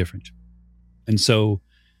is no different. And so,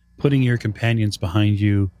 putting your companions behind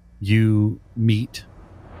you, you meet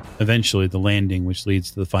eventually the landing, which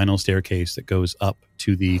leads to the final staircase that goes up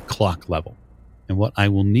to the clock level. And what I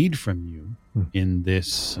will need from you in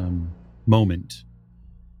this moment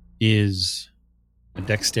is a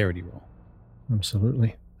dexterity roll.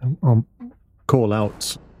 Absolutely. I'll call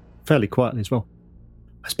out fairly quietly as well.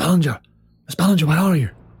 Miss Ballinger, where are you?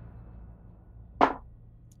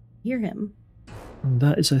 Hear him. And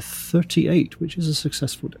that is a 38, which is a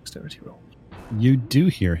successful dexterity roll. You do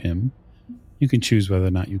hear him. You can choose whether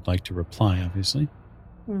or not you'd like to reply, obviously.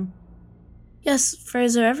 Yes,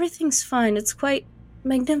 Fraser, everything's fine. It's quite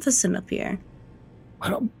magnificent up here.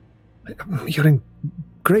 You're in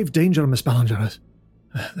grave danger, Miss Ballinger.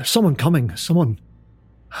 There's someone coming. Someone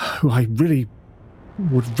who I really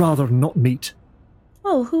would rather not meet.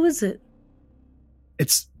 Oh, who is it?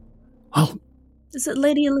 It's, well, Is it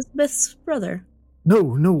Lady Elisabeth's brother?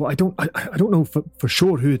 no, I don't know for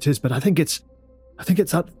sure who it is, but I think it's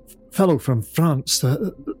that fellow from France,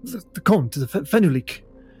 the Comte, the Fenulik.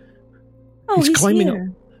 Oh, he's climbing here.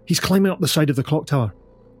 up. He's climbing up the side of the clock tower.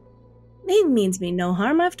 He means me no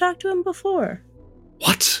harm. I've talked to him before.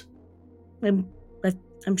 What?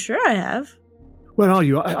 I'm sure I have. Where are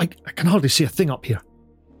you? I can hardly see a thing up here.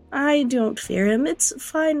 I don't fear him. It's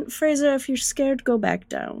fine. Fraser, if you're scared, go back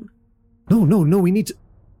down. No, we need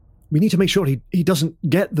to make sure he doesn't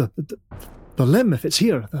get the limb if it's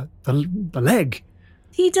here, the leg.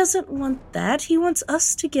 He doesn't want that. He wants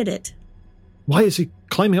us to get it. Why is he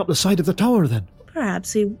climbing up the side of the tower then?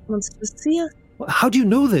 Perhaps he wants to see us. How do you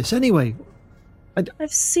know this anyway?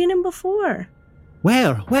 I've seen him before.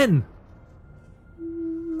 Where? When?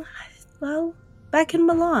 Well, back in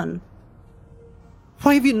Milan.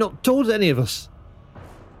 Why have you not told any of us?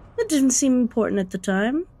 It didn't seem important at the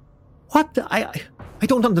time. What? I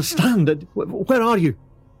don't understand. Where are you?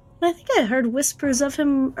 I think I heard whispers of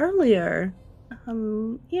him earlier.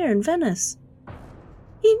 Here in Venice.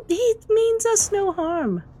 He means us no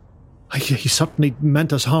harm. He certainly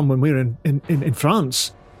meant us harm when we were in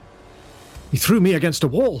France. He threw me against a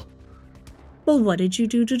wall. Well, what did you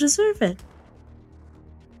do to deserve it?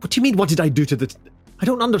 What do you mean, what did I do to the... I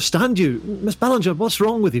don't understand you. Miss Ballinger, what's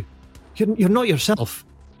wrong with you? You're not yourself.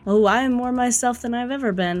 Oh, I am more myself than I've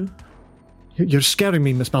ever been. You're scaring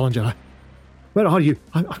me, Miss Ballinger. Where are you?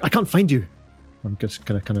 I can't find you. I'm just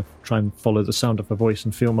going to kind of try and follow the sound of her voice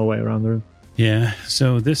and feel my way around the room. Yeah,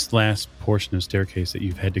 so this last portion of staircase that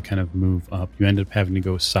you've had to kind of move up, you ended up having to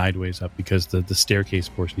go sideways up because the staircase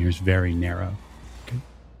portion here is very narrow. Okay.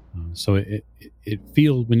 So it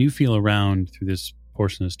feels, when you feel around through this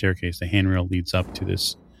portion of the staircase, the handrail leads up to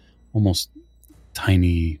this almost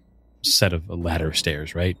tiny set of ladder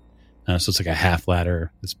stairs, right? So it's like a half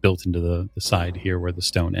ladder that's built into the side here where the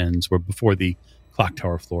stone ends, where before the clock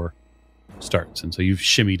tower floor starts. And so you've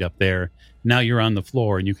shimmied up there. Now you're on the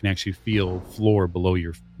floor and you can actually feel floor below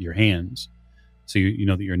your hands. So you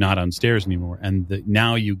know that you're not on stairs anymore. And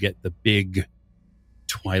now you get the big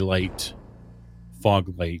twilight,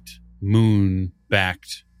 fog light,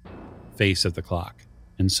 moon-backed face of the clock.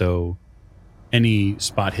 And so any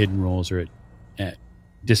spot hidden rolls are at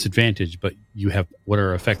disadvantage, but you have what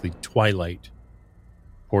are effectively twilight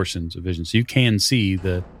portions of vision. So you can see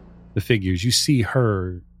the figures. You see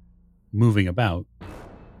her moving about.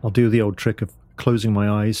 I'll do the old trick of closing my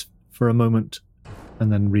eyes for a moment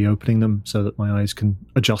and then reopening them so that my eyes can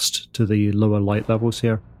adjust to the lower light levels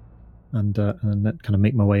here, and then kind of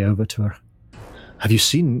make my way over to her. Have you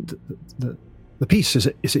seen the piece? Is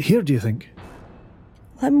it here, do you think?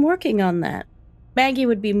 I'm working on that. Maggie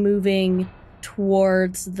would be moving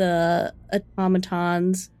towards the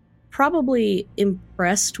automatons, probably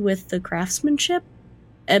impressed with the craftsmanship,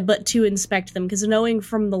 but to inspect them, because knowing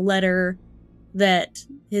from the letter that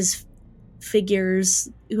his figures,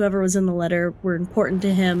 whoever was in the letter, were important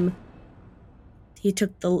to him. He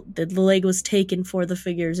took the leg was taken for the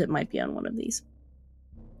figures. It might be on one of these.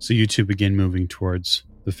 So you two begin moving towards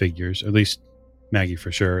the figures, at least Maggie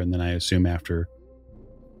for sure, and then I assume after.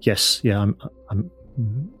 Yes, yeah, I'm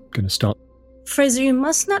going to start. Fraser, you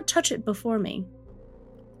must not touch it before me.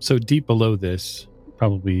 So deep below this,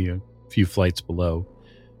 probably a few flights below,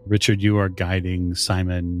 Richard, you are guiding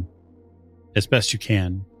Simon as best you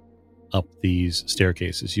can up these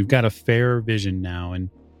staircases. You've got a fair vision now, and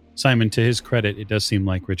Simon, to his credit, it does seem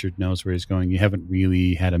like Richard knows where he's going. You haven't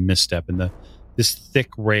really had a misstep, and this thick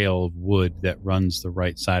rail of wood that runs the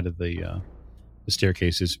right side of the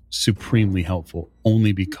staircase is supremely helpful,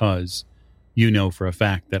 only because you know for a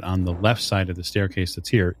fact that on the left side of the staircase that's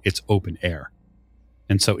here, it's open air.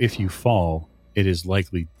 And so if you fall, it is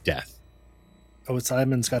likely death. Oh,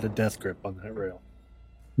 Simon's got a death grip on that rail.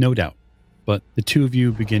 No doubt. But the two of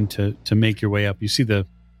you begin to make your way up. You see the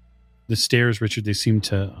stairs, Richard, they seem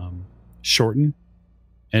to shorten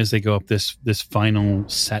as they go up this final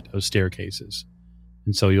set of staircases.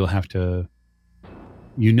 And so you'll have to,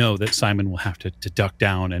 you know that Simon will have to duck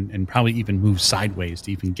down and probably even move sideways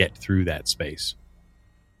to even get through that space.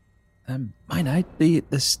 I know,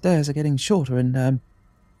 the stairs are getting shorter and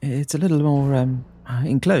it's a little more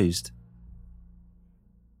enclosed.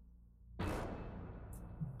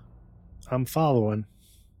 I'm following.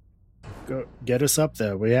 Go get us up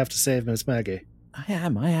there. We have to save Miss Maggie. I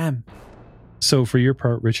am. So for your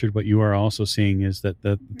part, Richard, what you are also seeing is that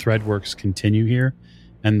the thread works continue here,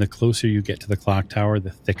 and the closer you get to the clock tower, the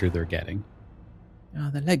thicker they're getting.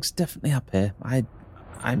 Oh, the leg's definitely up here.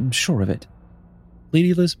 I'm sure of it.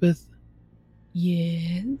 Lady Elisabeth,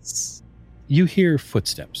 Yes. you hear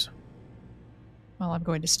footsteps. Well, I'm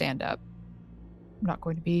going to stand up. I'm not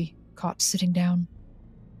going to be caught sitting down.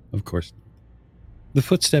 Of course. The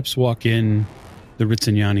footsteps walk in the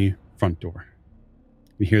Rizziniani front door.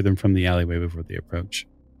 You hear them from the alleyway before they approach.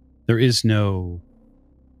 There is no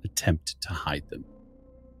attempt to hide them.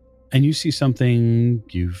 And you see something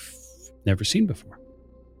you've never seen before.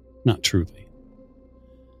 Not truly.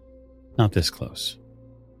 Not this close.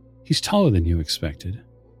 He's taller than you expected.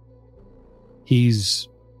 He's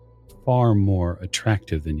far more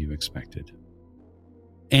attractive than you expected.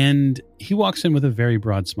 And he walks in with a very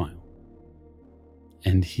broad smile.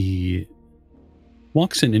 And he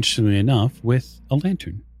walks in, interestingly enough, with a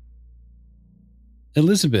lantern.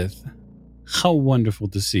 Elisabeth, how wonderful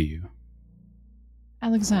to see you.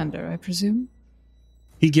 Alexander, I presume?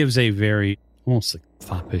 He gives a very, almost like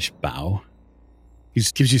foppish bow. He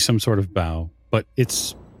just gives you some sort of bow, but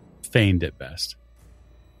it's feigned at best.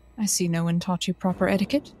 I see no one taught you proper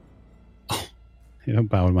etiquette. Oh, I don't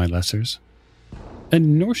bow to my lessers.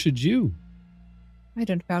 And nor should you. I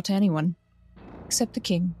don't bow to anyone, except the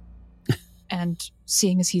king. And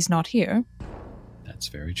seeing as he's not here... That's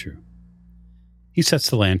very true. He sets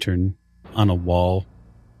the lantern on a wall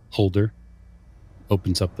holder,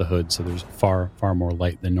 opens up the hood so there's far more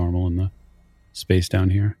light than normal in the space down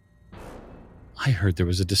here. I heard there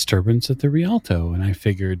was a disturbance at the Rialto, and I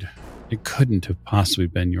figured it couldn't have possibly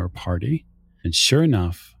been your party. And sure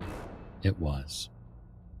enough, it was.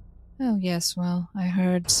 Oh, yes, well, I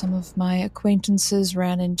heard some of my acquaintances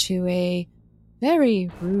ran into a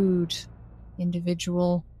very rude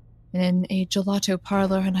individual in a gelato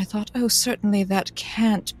parlor, and I thought, oh, certainly that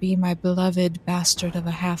can't be my beloved bastard of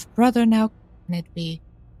a half-brother, now can it be?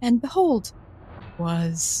 And behold,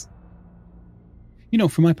 was. You know,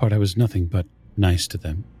 for my part, I was nothing but nice to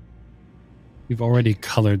them. You've already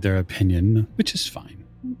colored their opinion, which is fine.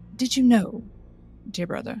 Did you know, dear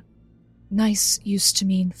brother, nice used to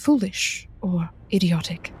mean foolish or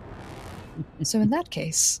idiotic. So in that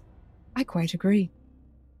case, I quite agree.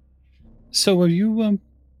 So are you,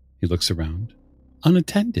 he looks around,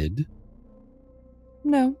 unattended?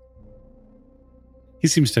 No. He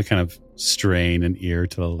seems to kind of strain an ear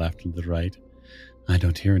to the left and the right. I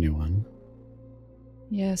don't hear anyone.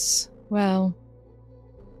 Yes, well,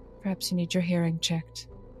 perhaps you need your hearing checked.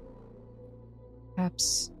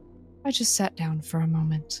 Perhaps I just sat down for a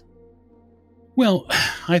moment. Well,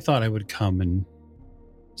 I thought I would come and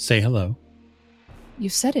say hello.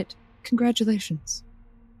 You've said it. Congratulations.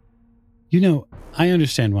 You know, I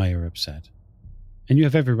understand why you're upset. And you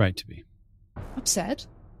have every right to be. Upset?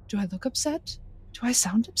 Do I look upset? Do I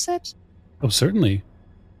sound upset? Oh, certainly.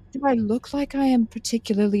 Do I look like I am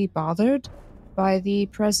particularly bothered by the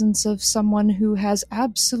presence of someone who has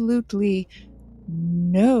absolutely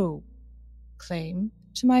no claim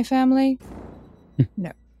to my family?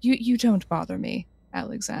 No, you don't bother me,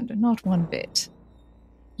 Alexander, not one bit.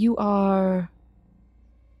 You are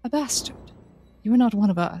a bastard. You are not one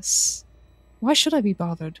of us. Why should I be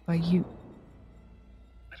bothered by you?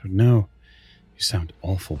 I don't know. You sound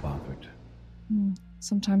awful bothered.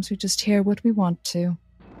 Sometimes we just hear what we want to.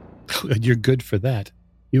 You're good for that.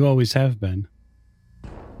 You always have been.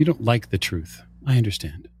 You don't like the truth. I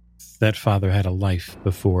understand. That father had a life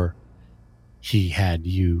before he had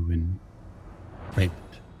you and Raymond.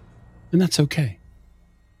 And that's okay.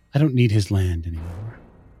 I don't need his land anymore.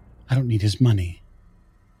 I don't need his money.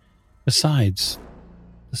 Besides,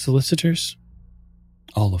 the solicitors,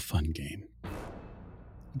 all a fun game.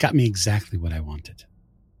 Got me exactly what I wanted.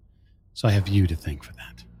 So I have you to thank for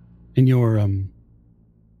that. And you're,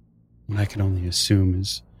 what I can only assume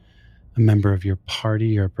is a member of your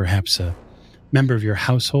party or perhaps a member of your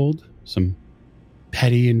household, some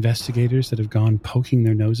petty investigators that have gone poking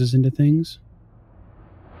their noses into things.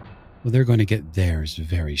 Well, they're going to get theirs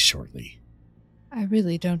very shortly. I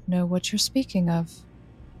really don't know what you're speaking of.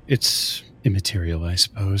 It's immaterial, I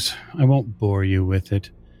suppose. I won't bore you with it,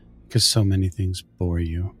 because so many things bore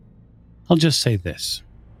you. I'll just say this.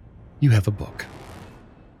 You have a book.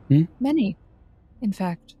 Many, in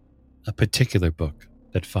fact. A particular book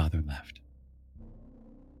that Father left.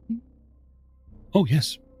 Oh,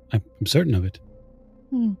 yes. I'm certain of it.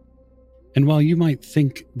 And while you might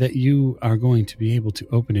think that you are going to be able to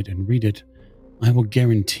open it and read it, I will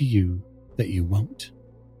guarantee you that you won't.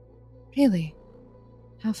 Really?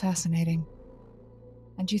 How fascinating.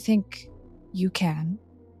 And you think you can?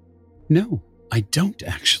 No, I don't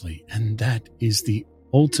actually. And that is the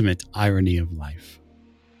ultimate irony of life.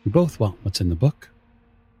 We both want what's in the book,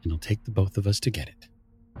 and it'll take the both of us to get it.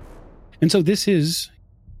 And so this is,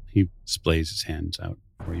 he splays his hands out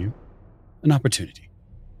for you, an opportunity.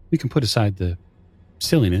 We can put aside the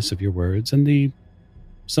silliness of your words and the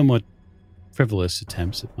somewhat frivolous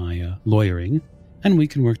attempts at my lawyering, and we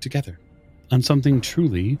can work together on something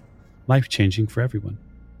truly life-changing for everyone.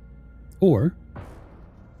 Or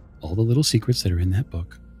all the little secrets that are in that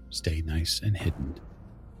book stay nice and hidden.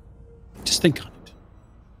 Just think on it.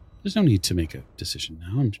 There's no need to make a decision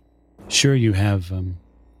now. I'm sure you have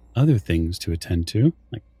other things to attend to,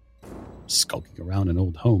 like skulking around an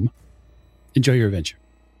old home. Enjoy your adventure.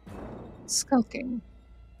 Skulking.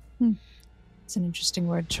 It's an interesting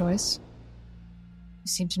word choice. You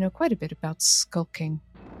seem to know quite a bit about skulking.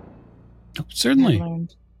 Oh, certainly. I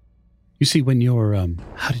learned. You see, when you're,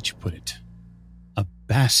 how did you put it? A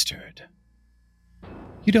bastard.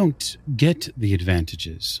 You don't get the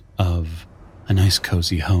advantages of a nice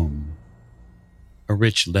cozy home, a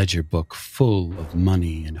rich ledger book full of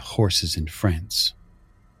money and horses in France.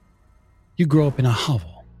 You grow up in a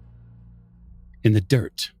hovel, in the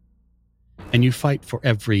dirt, and you fight for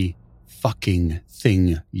every fucking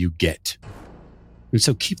thing you get. And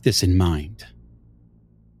so keep this in mind.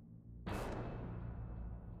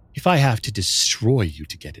 If I have to destroy you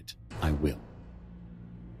to get it, I will.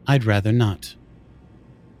 I'd rather not.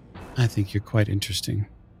 I think you're quite interesting.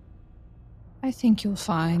 I think you'll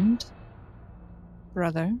find,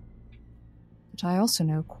 brother, that I also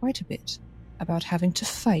know quite a bit about having to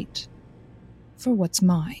fight for what's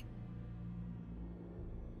mine.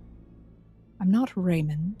 I'm not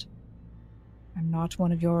Raymond. I'm not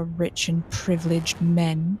one of your rich and privileged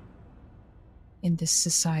men in this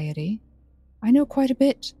society. I know quite a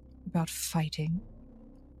bit about fighting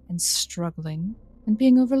and struggling and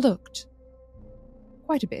being overlooked.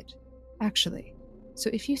 Quite a bit, actually. So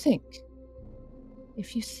if you think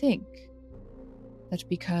that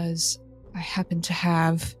because I happen to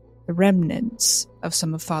have the remnants of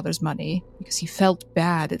some of Father's money, because he felt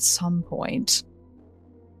bad at some point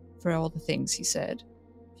for all the things he said,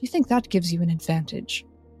 if you think that gives you an advantage,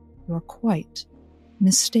 you are quite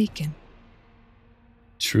mistaken.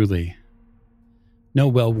 Truly, no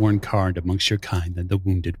well-worn card amongst your kind than the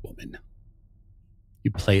wounded woman.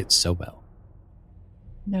 You play it so well.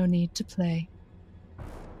 No need to play.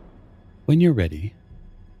 When you're ready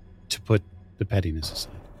to put the pettiness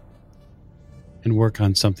aside and work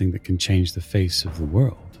on something that can change the face of the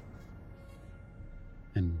world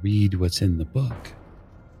and read what's in the book,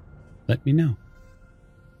 let me know.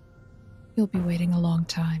 You'll be waiting a long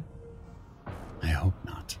time. I hope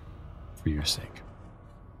not, for your sake.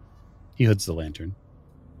 He hoods the lantern,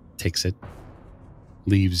 takes it,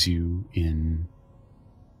 leaves you in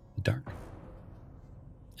the dark.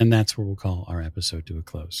 And that's where we'll call our episode to a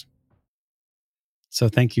close. So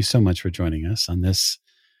thank you so much for joining us on this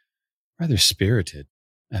rather spirited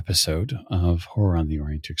episode of Horror on the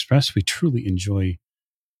Orient Express. We truly enjoy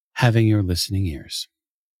having your listening ears.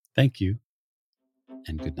 Thank you,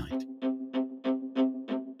 and good night.